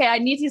God. Okay. I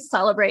need to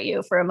celebrate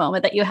you for a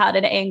moment that you had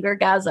an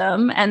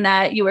anger-gasm and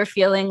that you were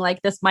feeling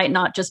like this might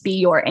not just be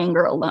your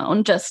anger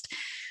alone, just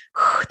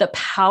the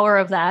power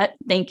of that.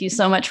 Thank you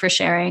so much for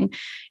sharing.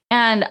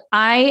 And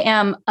I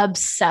am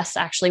obsessed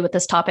actually with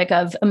this topic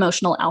of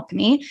emotional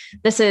alchemy.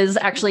 This is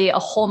actually a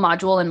whole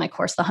module in my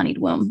course, The Honeyed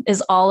Womb,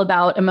 is all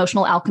about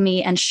emotional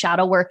alchemy and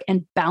shadow work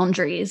and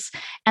boundaries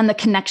and the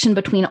connection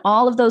between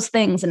all of those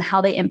things and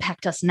how they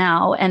impact us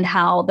now and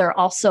how they're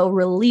also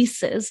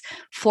releases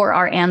for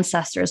our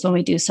ancestors when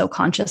we do so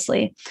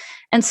consciously.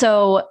 And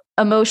so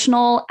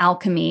emotional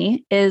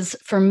alchemy is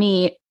for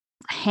me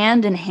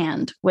hand in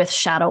hand with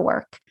shadow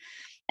work.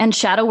 And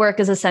shadow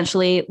work is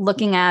essentially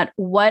looking at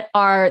what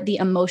are the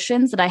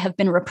emotions that I have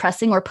been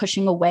repressing or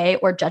pushing away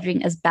or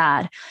judging as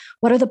bad.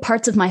 What are the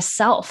parts of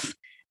myself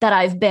that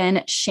I've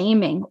been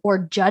shaming or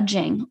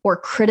judging or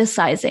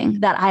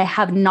criticizing that I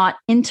have not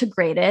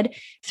integrated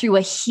through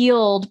a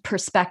healed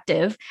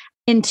perspective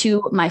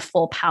into my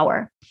full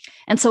power?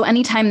 And so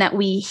anytime that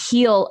we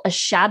heal a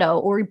shadow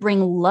or we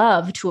bring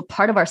love to a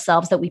part of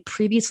ourselves that we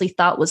previously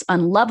thought was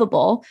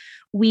unlovable,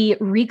 we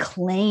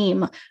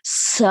reclaim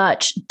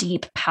such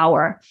deep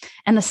power.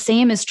 And the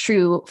same is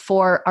true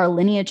for our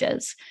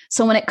lineages.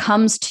 So when it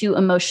comes to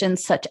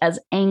emotions such as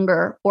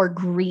anger or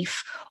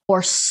grief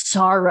or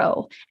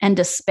sorrow and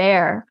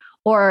despair,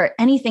 or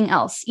anything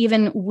else,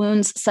 even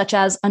wounds such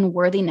as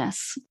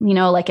unworthiness,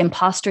 like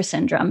imposter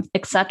syndrome,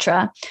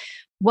 etc.,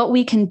 what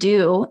we can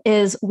do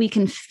is we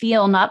can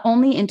feel not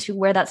only into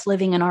where that's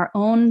living in our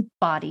own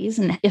bodies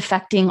and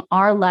affecting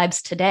our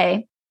lives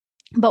today,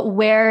 but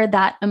where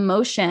that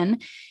emotion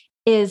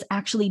is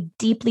actually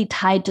deeply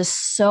tied to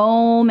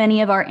so many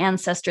of our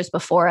ancestors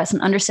before us,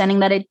 and understanding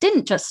that it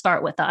didn't just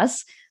start with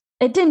us.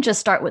 It didn't just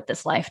start with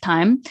this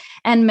lifetime.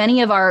 And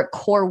many of our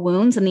core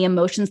wounds and the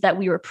emotions that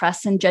we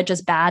repress and judge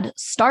as bad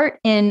start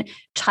in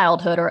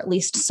childhood, or at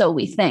least so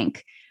we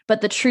think.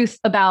 But the truth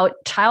about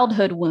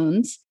childhood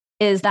wounds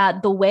is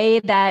that the way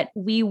that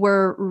we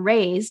were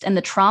raised and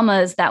the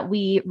traumas that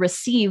we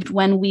received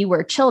when we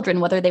were children,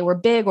 whether they were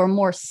big or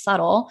more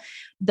subtle,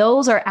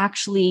 those are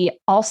actually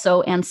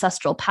also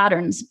ancestral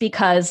patterns,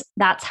 because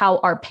that's how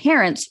our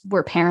parents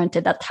were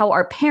parented. That's how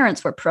our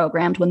parents were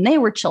programmed when they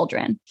were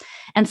children.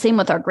 And same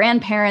with our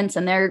grandparents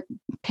and their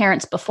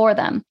parents before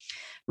them,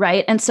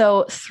 right? And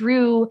so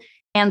through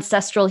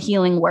ancestral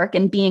healing work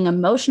and being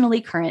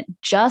emotionally current,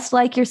 just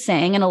like you're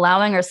saying, and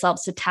allowing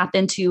ourselves to tap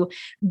into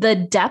the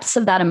depths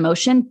of that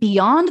emotion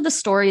beyond the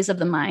stories of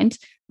the mind,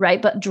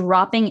 right? But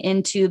dropping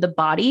into the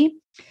body.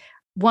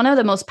 One of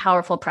the most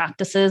powerful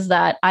practices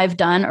that I've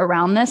done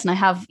around this, and I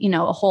have,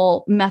 a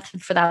whole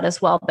method for that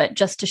as well, but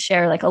just to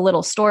share like a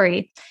little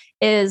story,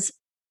 is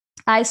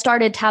I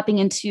started tapping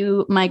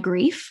into my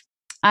grief.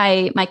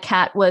 My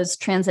cat was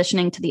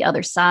transitioning to the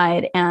other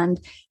side and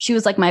she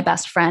was like my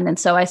best friend. And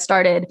so I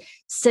started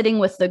sitting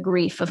with the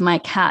grief of my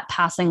cat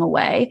passing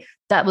away.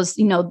 That was,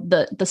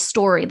 the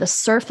story, the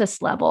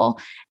surface level.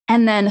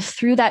 And then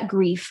through that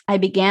grief, I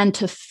began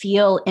to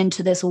feel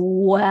into this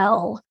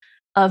well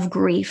of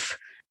grief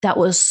that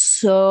was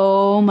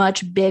so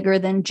much bigger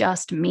than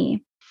just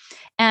me.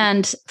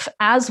 And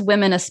as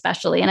women,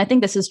 especially, and I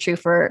think this is true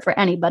for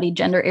anybody,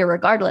 gender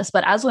irregardless,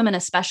 but as women,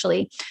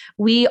 especially,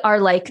 we are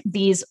like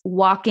these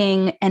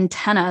walking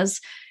antennas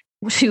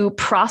to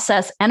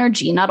process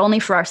energy, not only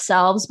for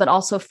ourselves, but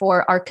also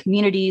for our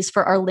communities,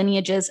 for our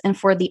lineages, and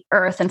for the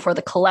earth and for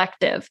the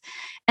collective.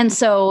 And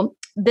so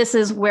this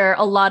is where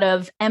a lot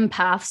of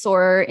empaths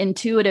or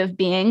intuitive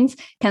beings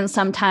can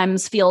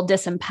sometimes feel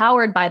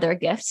disempowered by their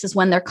gifts, is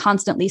when they're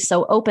constantly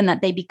so open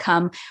that they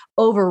become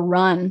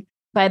overrun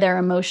by their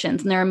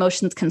emotions, and their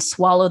emotions can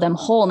swallow them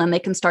whole. And then they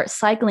can start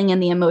cycling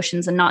in the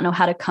emotions and not know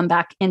how to come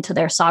back into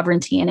their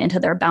sovereignty and into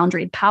their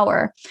boundaried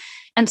power.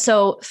 And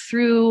so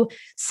through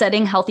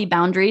setting healthy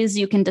boundaries,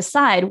 you can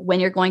decide when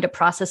you're going to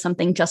process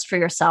something just for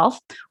yourself,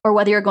 or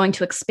whether you're going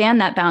to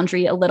expand that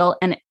boundary a little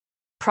and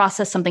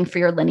process something for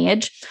your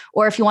lineage.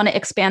 Or if you want to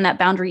expand that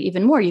boundary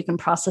even more, you can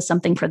process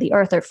something for the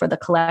earth or for the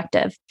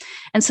collective.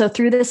 And so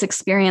through this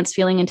experience,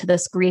 feeling into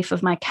this grief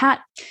of my cat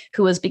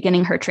who was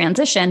beginning her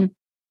transition,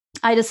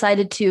 I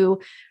decided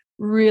to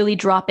really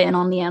drop in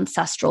on the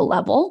ancestral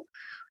level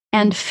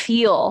and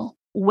feel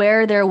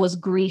where there was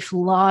grief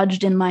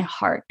lodged in my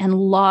heart and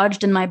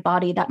lodged in my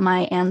body that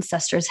my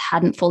ancestors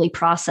hadn't fully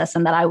processed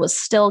and that I was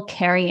still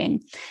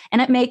carrying.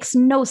 And it makes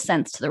no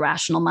sense to the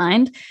rational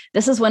mind.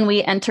 This is when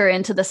we enter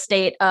into the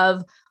state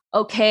of,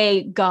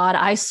 okay, God,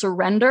 I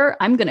surrender.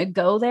 I'm going to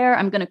go there.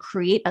 I'm going to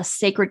create a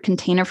sacred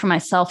container for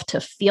myself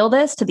to feel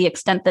this to the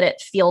extent that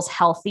it feels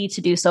healthy to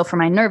do so for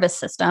my nervous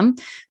system,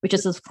 which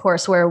is, of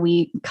course, where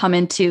we come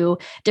into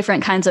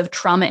different kinds of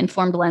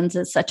trauma-informed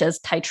lenses, such as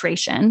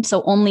titration.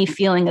 So only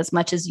feeling as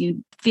much as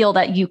you feel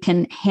that you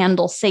can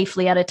handle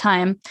safely at a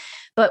time.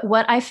 But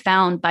what I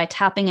found by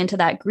tapping into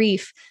that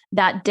grief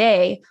that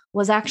day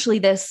was actually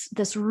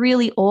this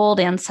really old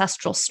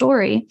ancestral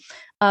story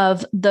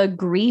of the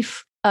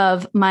grief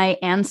of my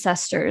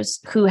ancestors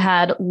who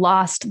had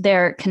lost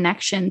their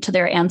connection to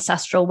their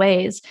ancestral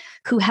ways,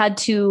 who had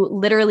to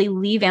literally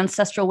leave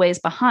ancestral ways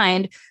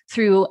behind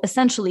through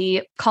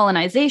essentially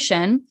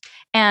colonization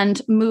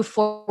and move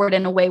forward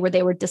in a way where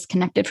they were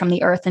disconnected from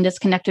the earth and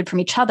disconnected from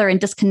each other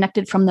and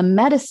disconnected from the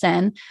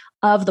medicine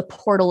of the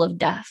portal of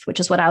death, which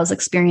is what I was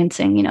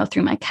experiencing,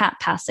 through my cat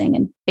passing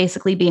and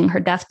basically being her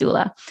death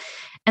doula.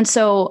 And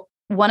so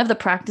one of the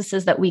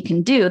practices that we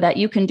can do, that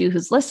you can do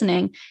who's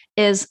listening,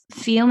 is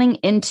feeling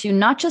into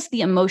not just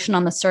the emotion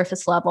on the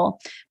surface level,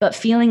 but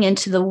feeling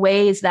into the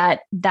ways that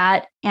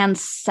that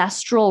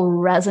ancestral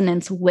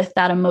resonance with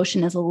that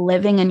emotion is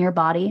living in your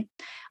body,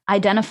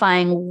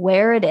 identifying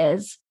where it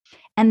is,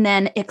 and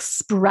then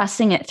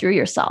expressing it through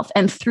yourself.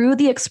 And through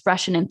the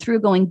expression and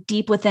through going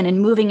deep within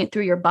and moving it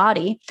through your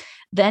body,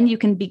 then you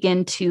can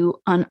begin to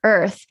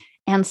unearth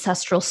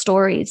ancestral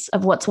stories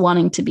of what's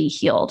wanting to be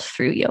healed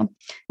through you.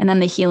 And then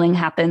the healing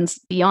happens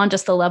beyond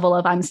just the level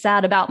of I'm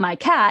sad about my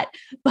cat,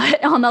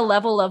 but on the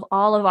level of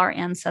all of our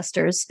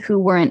ancestors who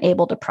weren't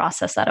able to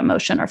process that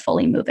emotion or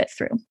fully move it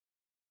through.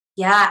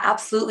 Yeah,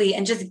 absolutely.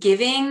 And just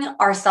giving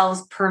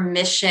ourselves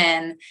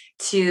permission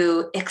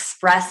to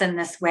express in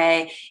this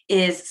way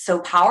is so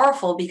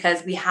powerful,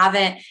 because we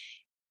haven't,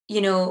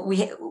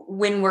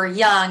 when we're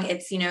young,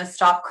 it's,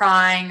 stop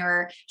crying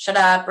or shut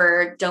up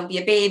or don't be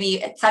a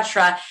baby,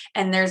 etc.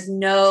 And there's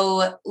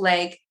no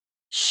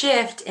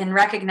shift in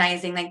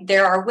recognizing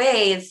there are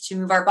ways to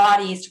move our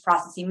bodies to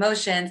process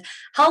emotions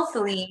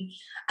healthily.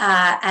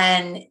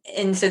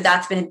 And so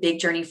that's been a big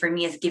journey for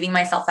me, is giving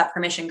myself that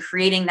permission,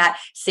 creating that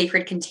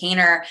sacred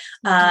container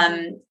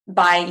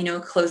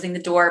by, closing the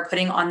door,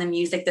 putting on the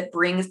music that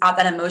brings out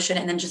that emotion,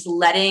 and then just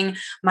letting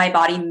my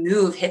body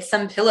move, hit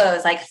some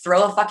pillows,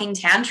 throw a fucking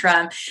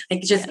tantrum,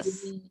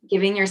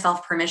 giving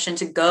yourself permission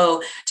to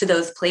go to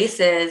those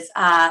places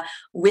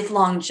with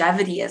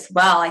longevity as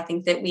well. I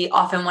think that we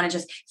often want to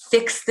just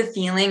fix the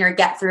feeling or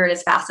get through it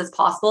as fast as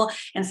possible.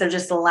 And so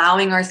just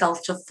allowing ourselves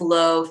to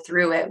flow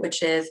through it,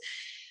 which is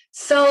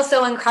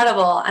so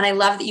incredible. And I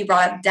love that you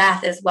brought up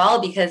death as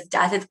well, because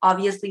death is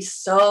obviously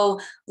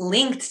so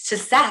linked to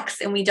sex,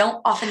 and we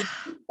don't often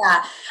see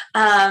that.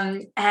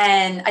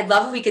 And I'd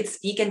love if we could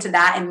speak into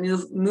that and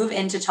move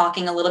into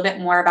talking a little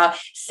bit more about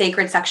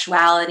sacred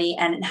sexuality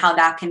and how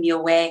that can be a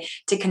way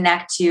to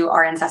connect to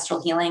our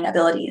ancestral healing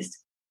abilities.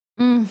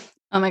 Oh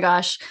my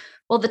gosh.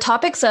 Well, the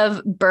topics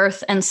of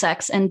birth and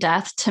sex and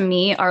death to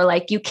me are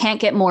you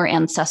can't get more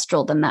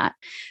ancestral than that.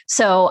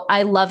 So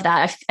I love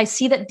that. I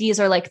see that these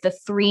are the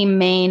three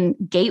main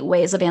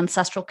gateways of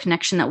ancestral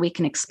connection that we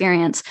can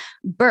experience.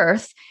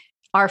 Birth,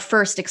 our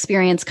first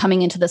experience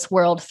coming into this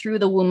world through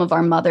the womb of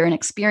our mother and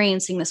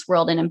experiencing this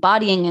world and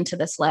embodying into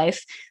this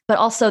life, but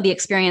also the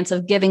experience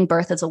of giving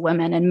birth as a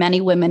woman. And many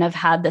women have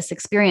had this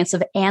experience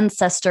of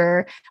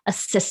ancestor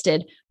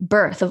assisted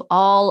birth, of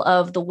all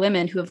of the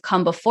women who have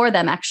come before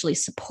them actually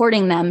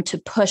supporting them to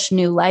push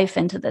new life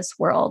into this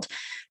world.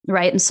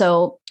 Right. And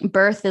so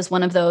birth is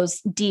one of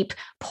those deep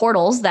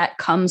portals that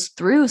comes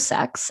through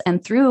sex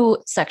and through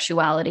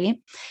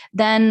sexuality.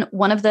 Then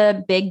one of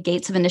the big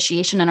gates of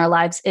initiation in our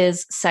lives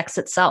is sex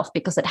itself,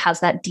 because it has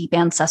that deep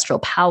ancestral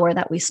power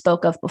that we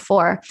spoke of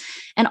before.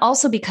 And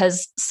also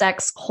because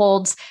sex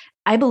holds,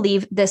 I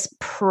believe, this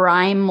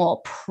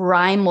primal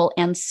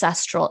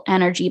ancestral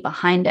energy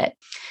behind it.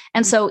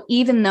 And so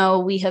even though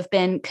we have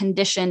been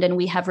conditioned and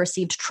we have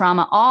received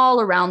trauma all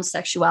around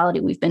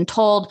sexuality, we've been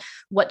told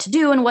what to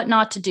do and what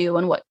not to do,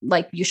 and what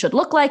you should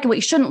look like and what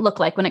you shouldn't look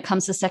like when it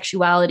comes to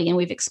sexuality, and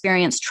we've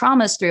experienced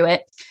traumas through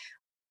it.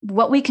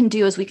 What we can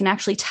do is we can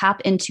actually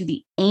tap into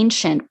the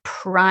ancient,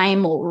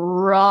 primal,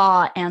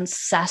 raw,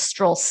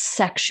 ancestral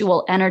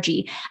sexual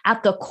energy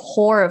at the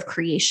core of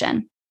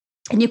creation.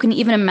 And you can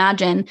even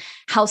imagine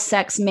how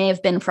sex may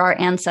have been for our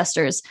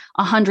ancestors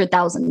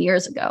 100,000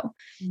 years ago,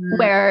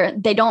 where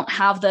they don't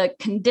have the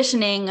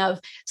conditioning of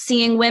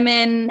seeing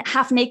women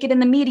half naked in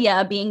the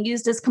media being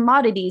used as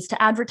commodities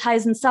to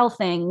advertise and sell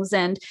things.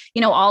 And,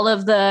 all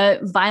of the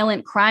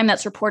violent crime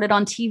that's reported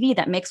on TV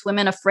that makes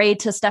women afraid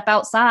to step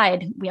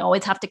outside. We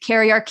always have to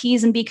carry our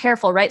keys and be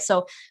careful, right?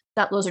 So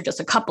those are just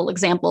a couple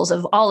examples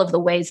of all of the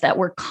ways that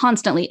we're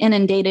constantly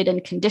inundated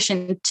and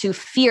conditioned to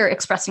fear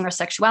expressing our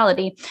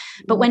sexuality.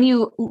 But when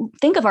you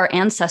think of our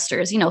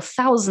ancestors,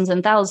 thousands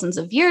and thousands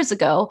of years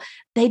ago,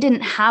 they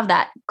didn't have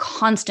that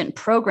constant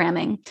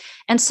programming.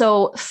 And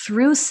so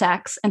through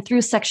sex and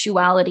through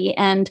sexuality,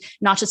 and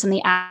not just in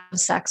the act of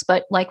sex,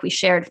 but like we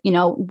shared,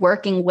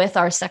 working with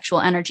our sexual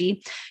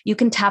energy, you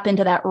can tap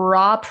into that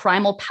raw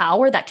primal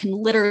power that can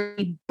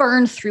literally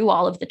burn through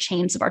all of the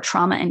chains of our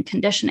trauma and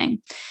conditioning.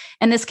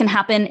 And this can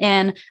happen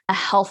in a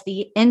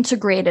healthy,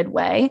 integrated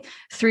way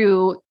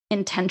through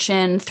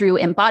intention, through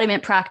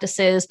embodiment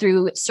practices,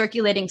 through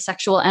circulating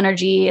sexual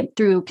energy,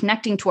 through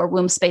connecting to our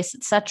womb space,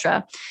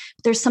 etc.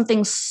 There's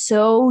something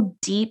so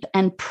deep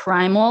and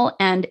primal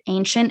and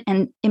ancient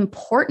and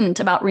important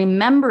about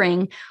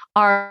remembering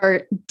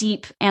our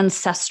deep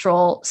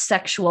ancestral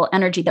sexual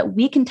energy that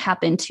we can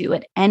tap into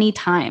at any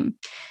time.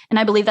 And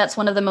I believe that's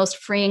one of the most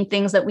freeing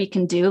things that we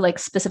can do, like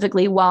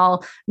specifically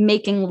while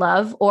making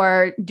love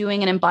or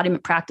doing an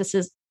embodiment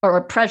practices or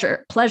a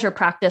pleasure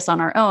practice on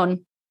our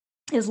own,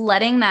 is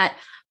letting that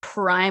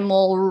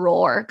primal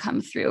roar come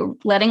through,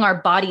 letting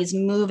our bodies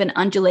move and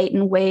undulate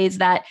in ways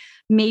that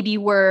maybe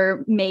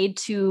were made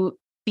to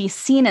be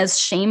seen as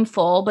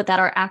shameful, but that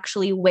are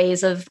actually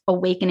ways of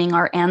awakening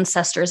our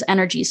ancestors'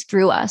 energies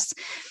through us.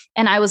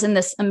 And I was in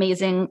this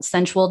amazing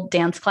sensual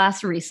dance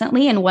class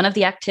recently. And one of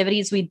the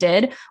activities we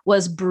did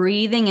was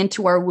breathing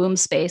into our womb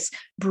space,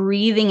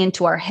 breathing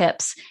into our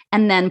hips,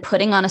 and then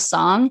putting on a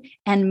song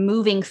and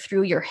moving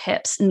through your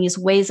hips in these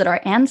ways that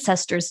our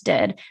ancestors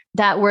did,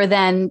 that were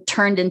then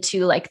turned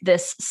into like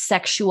this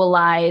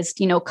sexualized,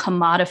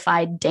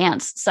 commodified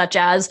dance, such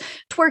as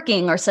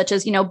twerking or such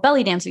as,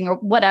 belly dancing or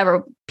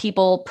whatever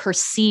people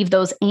perceive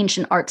those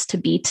ancient arts to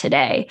be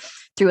today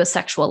through a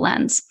sexual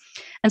lens.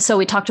 And so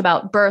we talked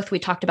about birth, we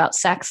talked about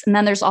sex, and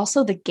then there's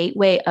also the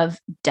gateway of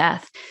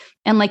death.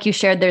 And like you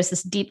shared, there's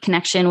this deep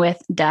connection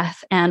with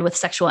death and with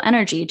sexual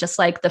energy, just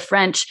like the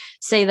French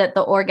say that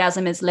the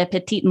orgasm is le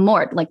petit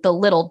mort, like the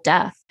little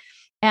death,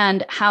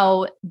 and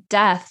how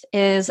death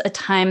is a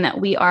time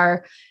that we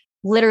are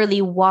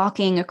literally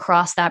walking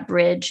across that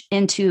bridge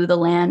into the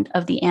land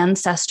of the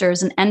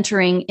ancestors and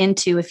entering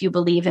into, if you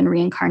believe in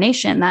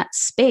reincarnation, that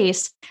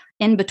space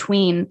in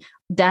between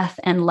death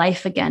and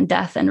life again,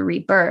 death and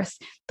rebirth,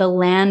 the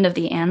land of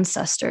the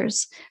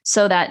ancestors,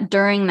 so that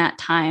during that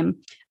time,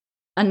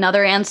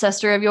 another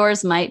ancestor of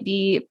yours might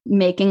be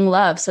making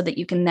love so that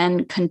you can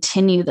then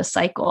continue the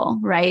cycle,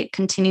 right?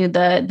 Continue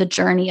the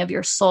journey of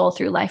your soul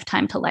through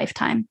lifetime to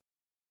lifetime.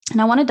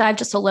 And I want to dive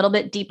just a little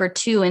bit deeper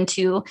too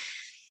into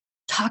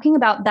talking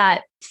about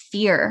that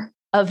fear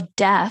of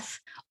death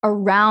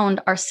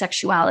around our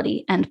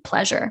sexuality and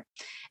pleasure.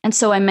 And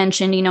so I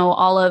mentioned,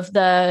 all of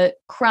the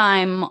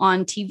crime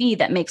on TV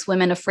that makes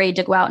women afraid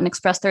to go out and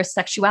express their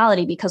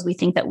sexuality because we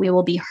think that we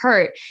will be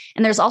hurt.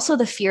 And there's also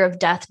the fear of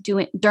death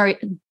due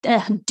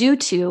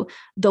to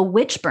the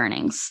witch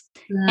burnings.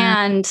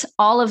 And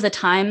all of the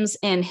times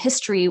in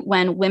history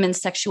when women's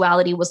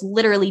sexuality was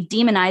literally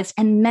demonized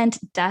and meant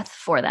death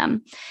for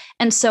them.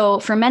 And so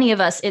for many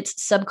of us,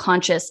 it's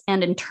subconscious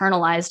and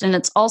internalized, and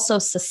it's also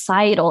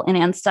societal and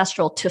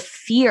ancestral to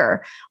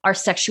fear our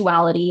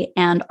sexuality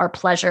and our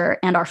pleasure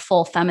and our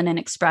full feminine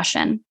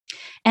expression.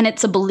 And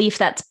it's a belief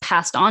that's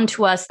passed on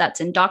to us, that's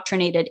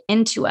indoctrinated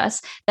into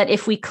us, that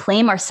if we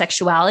claim our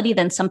sexuality,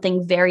 then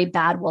something very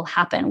bad will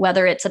happen,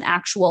 whether it's an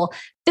actual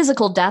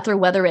physical death or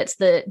whether it's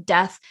the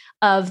death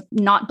of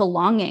not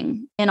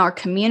belonging in our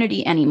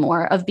community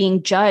anymore, of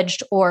being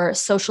judged or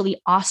socially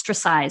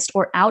ostracized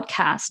or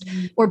outcast,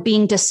 or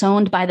being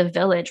disowned by the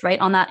village, right?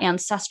 On that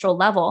ancestral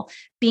level,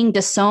 being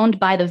disowned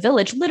by the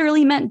village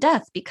literally meant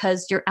death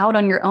because you're out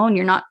on your own.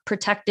 You're not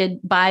protected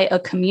by a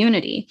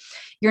community.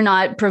 You're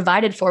not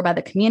provided for by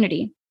the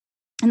community.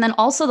 And then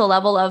also the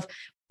level of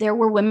there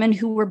were women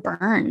who were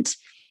burned.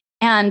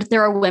 And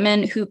there are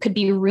women who could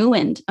be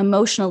ruined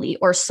emotionally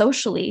or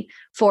socially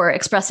for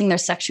expressing their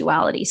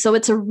sexuality. So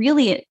it's a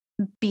really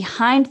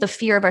behind the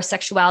fear of our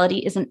sexuality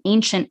is an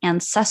ancient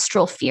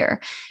ancestral fear.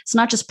 It's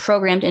not just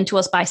programmed into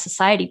us by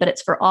society, but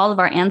it's for all of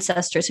our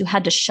ancestors who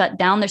had to shut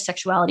down their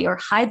sexuality or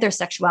hide their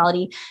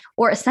sexuality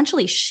or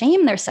essentially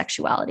shame their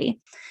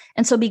sexuality.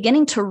 And so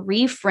beginning to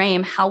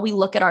reframe how we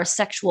look at our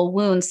sexual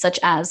wounds, such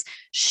as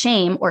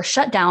shame or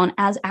shutdown,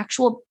 as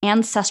actual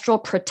ancestral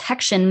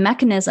protection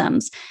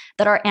mechanisms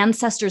that our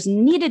ancestors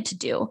needed to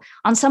do.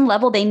 On some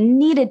level, they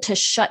needed to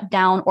shut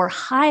down or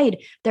hide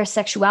their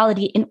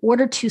sexuality in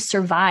order to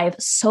survive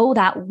so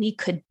that we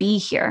could be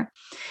here.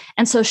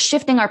 And so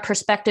shifting our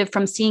perspective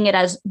from seeing it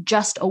as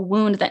just a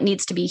wound that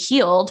needs to be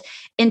healed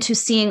into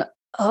seeing,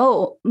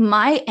 oh,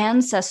 my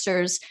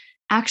ancestors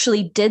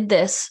actually did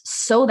this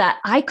so that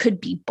I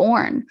could be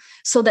born,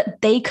 so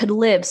that they could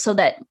live, so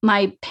that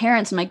my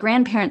parents and my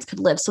grandparents could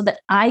live, so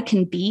that I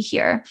can be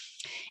here.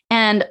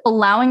 And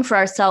allowing for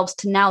ourselves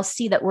to now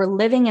see that we're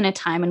living in a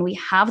time and we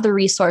have the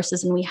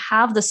resources and we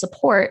have the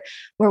support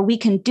where we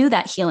can do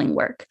that healing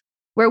work,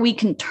 where we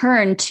can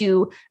turn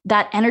to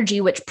that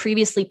energy which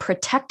previously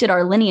protected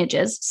our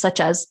lineages, such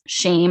as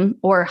shame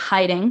or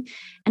hiding.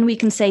 And we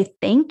can say,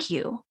 thank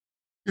you.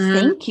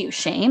 Thank you,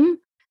 shame.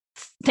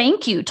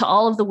 Thank you to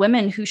all of the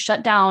women who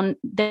shut down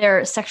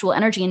their sexual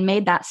energy and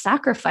made that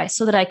sacrifice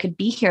so that I could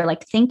be here.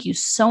 Like, thank you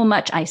so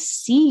much. I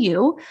see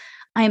you.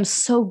 I am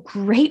so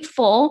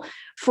grateful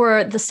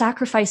for the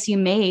sacrifice you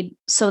made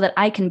so that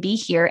I can be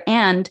here.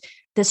 And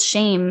this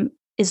shame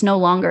is no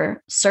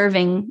longer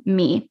serving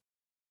me.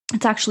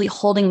 It's actually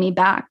holding me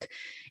back.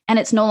 And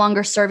it's no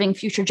longer serving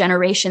future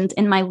generations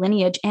in my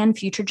lineage and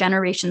future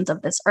generations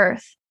of this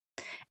earth.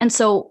 And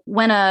so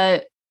when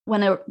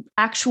when a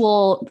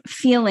actual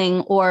feeling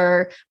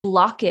or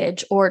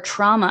blockage or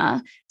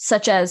trauma,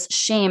 such as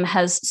shame,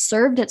 has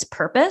served its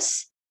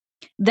purpose,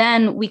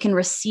 then we can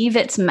receive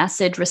its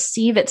message,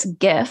 receive its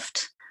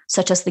gift,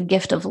 such as the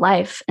gift of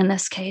life in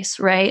this case,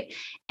 right?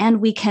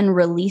 And we can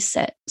release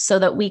it so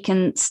that we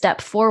can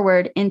step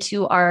forward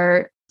into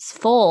our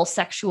full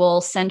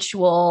sexual,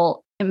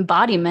 sensual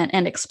embodiment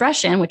and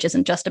expression, which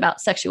isn't just about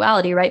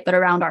sexuality, right? But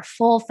around our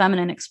full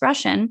feminine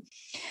expression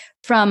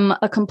from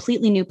a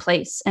completely new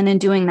place. And in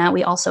doing that,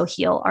 we also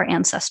heal our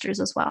ancestors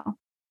as well.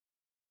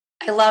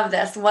 I love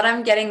this. What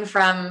I'm getting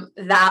from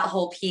that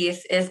whole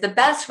piece is the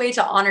best way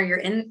to honor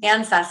your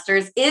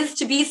ancestors is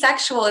to be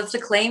sexual, is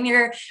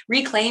to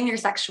reclaim your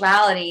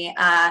sexuality.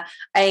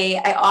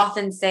 I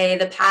often say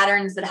the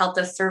patterns that helped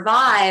us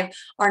survive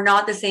are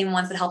not the same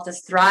ones that helped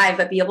us thrive,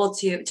 but be able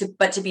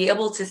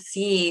to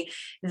see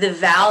the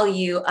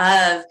value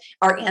of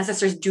our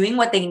ancestors doing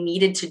what they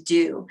needed to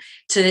do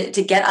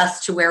to get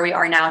us to where we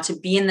are now, to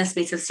be in the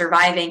space of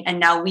surviving. And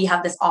now we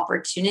have this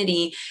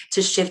opportunity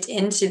to shift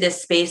into this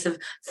space of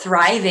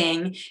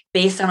thriving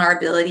based on our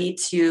ability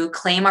to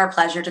claim our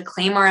pleasure, to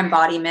claim our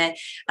embodiment,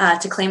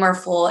 to claim our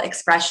full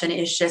expression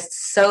is just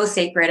so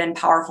sacred and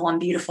powerful and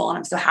beautiful. And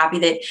I'm so happy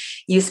that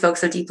you spoke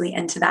so deeply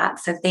into that.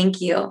 So thank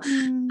you.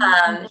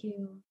 Thank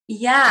you.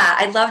 Yeah,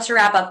 I'd love to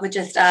wrap up with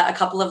just a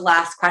couple of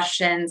last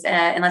questions,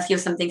 unless you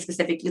have something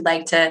specific you'd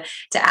like to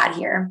add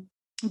here.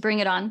 Bring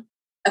it on.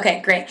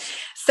 Okay, great.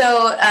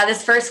 So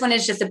this first one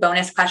is just a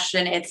bonus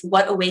question. It's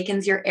what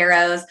awakens your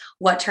eros?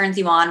 What turns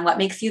you on? What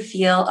makes you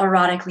feel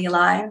erotically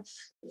alive?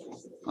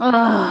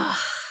 Oh,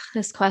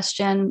 this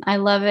question. I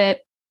love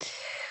it.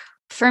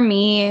 For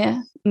me,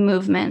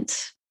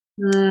 movement.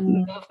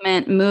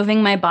 Movement,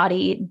 moving my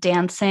body,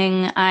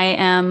 dancing. I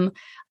am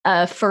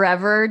a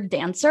forever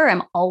dancer.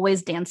 I'm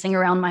always dancing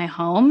around my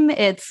home.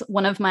 It's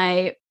one of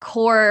my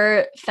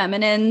core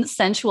feminine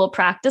sensual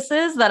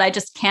practices that I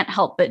just can't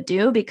help but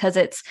do because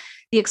it's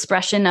the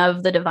expression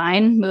of the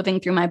divine moving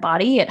through my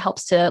body. It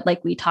helps to,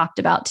 like we talked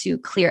about, to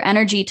clear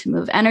energy, to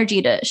move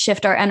energy, to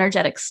shift our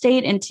energetic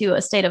state into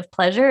a state of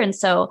pleasure. And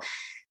so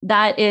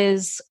that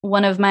is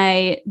one of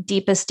my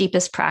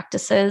deepest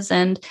practices.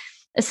 And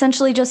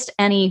essentially just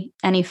any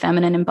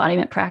feminine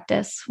embodiment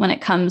practice when it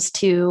comes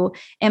to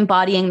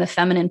embodying the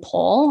feminine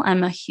pole.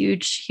 I'm a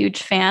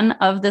huge fan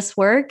of this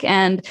work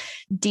and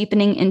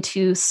deepening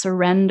into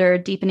surrender,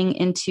 deepening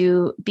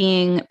into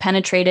being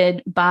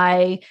penetrated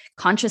by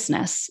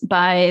consciousness,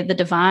 by the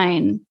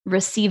divine,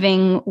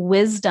 receiving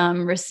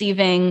wisdom,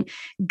 receiving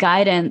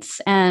guidance,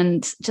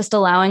 and just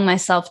allowing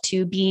myself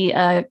to be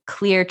a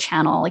clear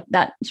channel. Like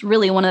that's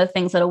really one of the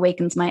things that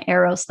awakens my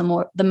eros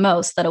the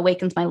most, that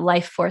awakens my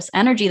life force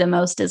energy the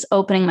most, is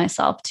opening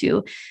myself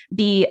to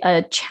be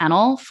a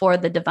channel for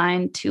the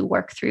divine to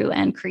work through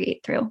and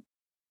create through.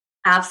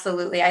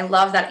 Absolutely. I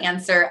love that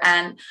answer.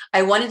 And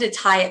I wanted to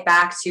tie it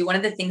back to one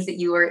of the things that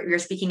you were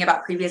speaking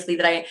about previously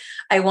that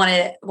I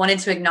wanted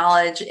to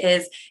acknowledge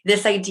is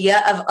this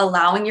idea of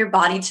allowing your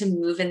body to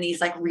move in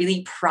these like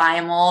really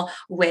primal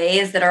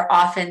ways that are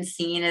often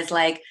seen as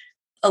like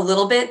a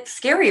little bit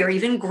scary or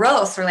even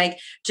gross or like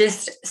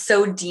just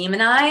so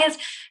demonized,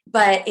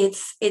 but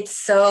it's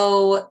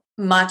so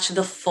much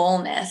the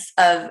fullness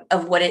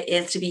of what it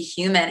is to be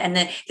human.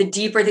 And the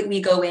deeper that we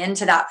go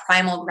into that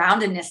primal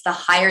groundedness, the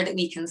higher that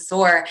we can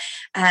soar.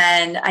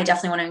 And I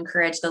definitely want to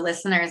encourage the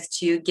listeners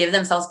to give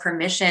themselves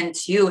permission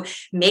to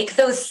make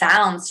those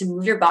sounds, to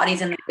move your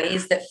bodies in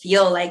ways that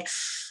feel like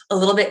a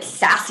little bit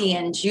sassy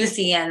and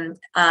juicy and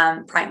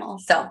primal.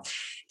 So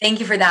thank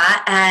you for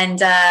that.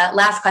 And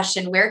last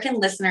question, where can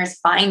listeners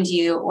find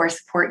you or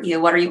support you?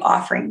 What are you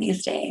offering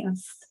these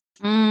days?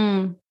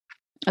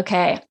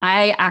 Okay.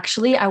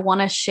 I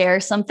want to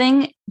share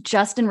something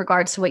just in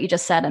regards to what you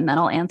just said, and then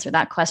I'll answer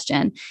that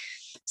question.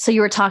 So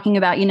you were talking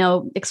about,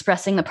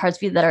 expressing the parts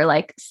of you that are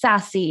like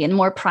sassy and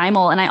more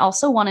primal. And I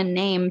also want to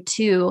name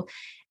to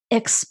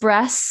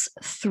express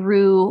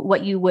through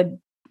what you would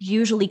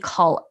usually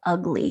call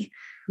ugly.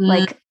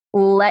 Like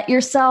let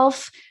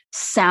yourself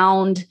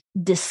sound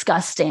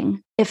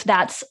disgusting. If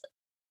that's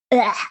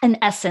an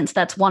essence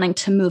that's wanting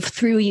to move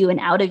through you and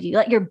out of you,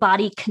 let your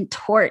body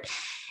contort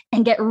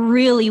and get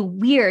really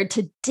weird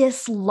to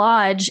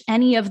dislodge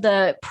any of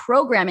the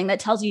programming that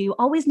tells you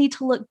always need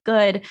to look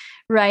good,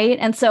 right?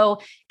 And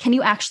so can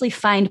you actually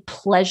find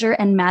pleasure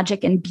and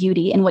magic and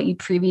beauty in what you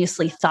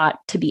previously thought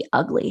to be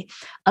ugly?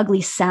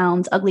 Ugly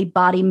sounds, ugly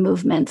body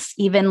movements,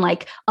 even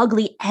like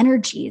ugly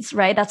energies,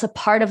 right? That's a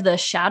part of the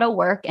shadow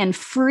work, and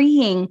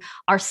freeing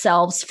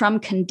ourselves from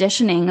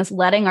conditioning is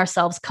letting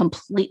ourselves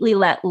completely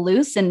let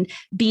loose and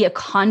be a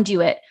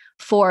conduit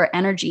for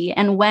energy.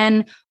 And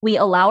when we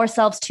allow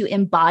ourselves to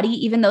embody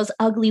even those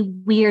ugly,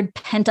 weird,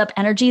 pent-up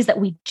energies that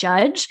we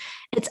judge,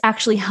 it's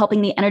actually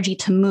helping the energy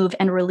to move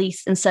and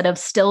release instead of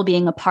still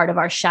being a part of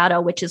our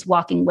shadow, which is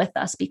walking with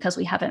us because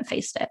we haven't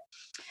faced it.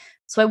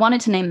 So I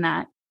wanted to name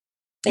that.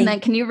 And then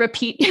can you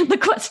repeat the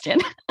question?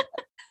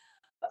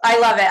 I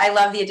love it. I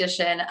love the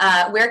addition.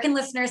 Where can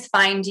listeners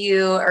find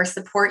you or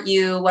support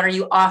you? What are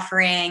you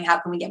offering? How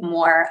can we get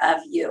more of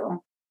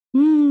you?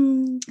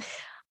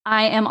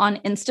 I am on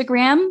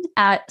Instagram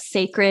at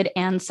Sacred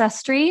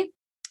Ancestry.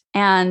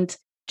 And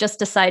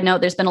just a side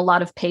note, there's been a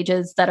lot of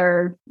pages that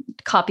are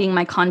copying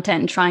my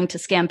content and trying to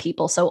scam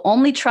people. So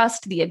only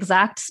trust the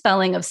exact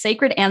spelling of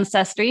Sacred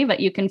Ancestry,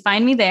 but you can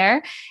find me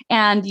there.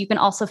 And you can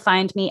also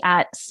find me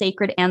at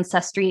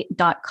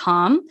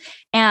sacredancestry.com.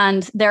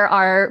 And there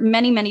are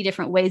many, many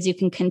different ways you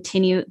can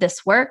continue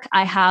this work.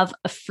 I have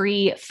a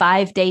free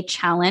 5-day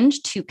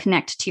challenge to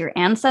connect to your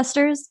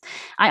ancestors.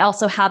 I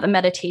also have a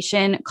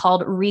meditation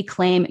called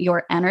Reclaim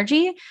Your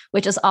Energy,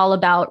 which is all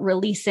about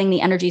releasing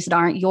the energies that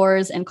aren't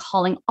yours and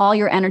calling all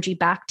your energy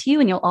back to you.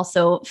 And you'll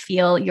also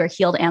feel your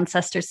healed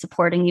ancestors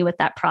supporting you with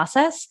that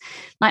process.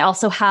 I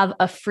also have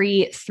a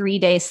free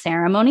 3-day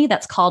ceremony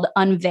that's called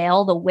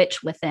Unveil the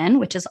Witch Within,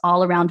 which is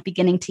all around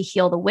beginning to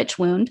heal the witch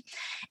wound.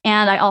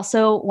 And I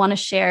also want to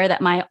share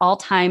that my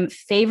all-time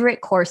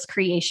favorite course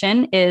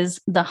creation is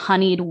the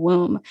Honeyed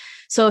Womb.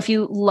 So if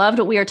you loved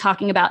what we are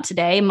talking about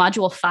today,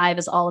 Module 5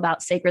 is all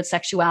about sacred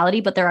sexuality,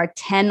 but there are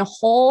 10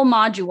 whole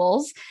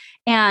modules.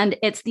 And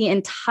it's the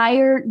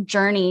entire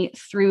journey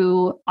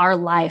through our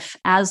life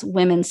as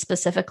women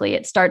specifically.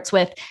 It starts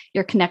with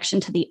your connection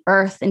to the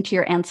earth and to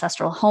your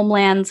ancestral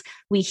homelands.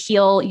 We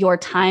heal your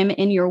time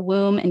in your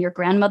womb and your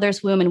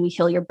grandmother's womb, and we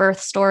heal your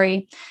birth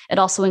story. It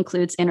also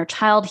includes inner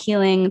child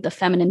healing, the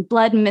feminine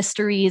blood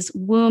mysteries,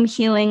 womb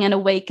healing and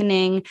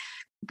awakening,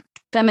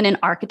 feminine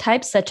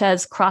archetypes such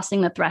as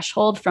crossing the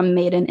threshold from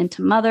maiden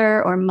into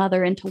mother or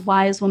mother into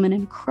wise woman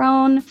and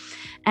crone.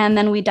 And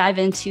then we dive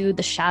into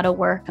the shadow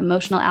work,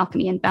 emotional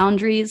alchemy and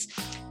boundaries,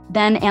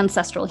 then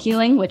ancestral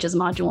healing, which is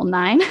module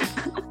 9,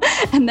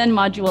 and then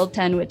module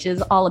 10, which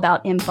is all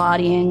about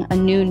embodying a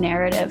new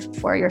narrative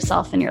for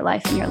yourself and your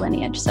life and your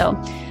lineage. So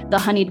the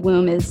Honeyed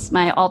Womb is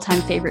my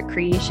all-time favorite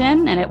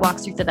creation, and it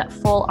walks you through that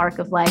full arc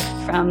of life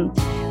from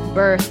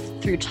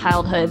birth through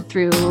childhood,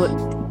 through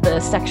the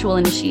sexual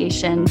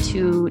initiation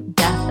to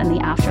death and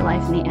the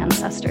afterlife and the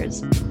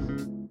ancestors.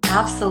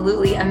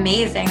 Absolutely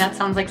amazing. That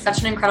sounds like such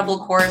an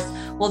incredible course.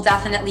 We'll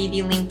definitely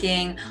be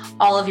linking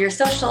all of your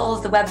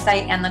socials, the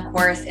website, and the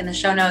course in the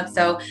show notes.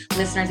 So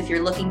listeners, if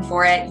you're looking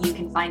for it, you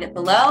can find it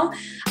below.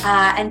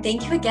 And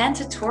thank you again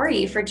to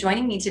Tori for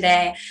joining me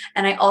today.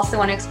 And I also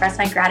want to express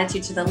my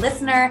gratitude to the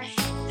listener.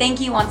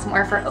 Thank you once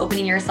more for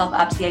opening yourself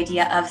up to the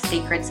idea of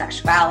sacred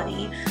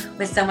sexuality.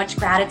 With so much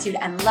gratitude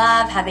and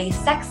love, have a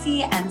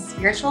sexy and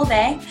spiritual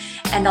day.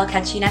 And I'll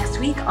catch you next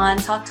week on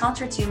Talk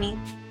Tantra to Me.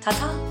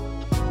 Ta-ta.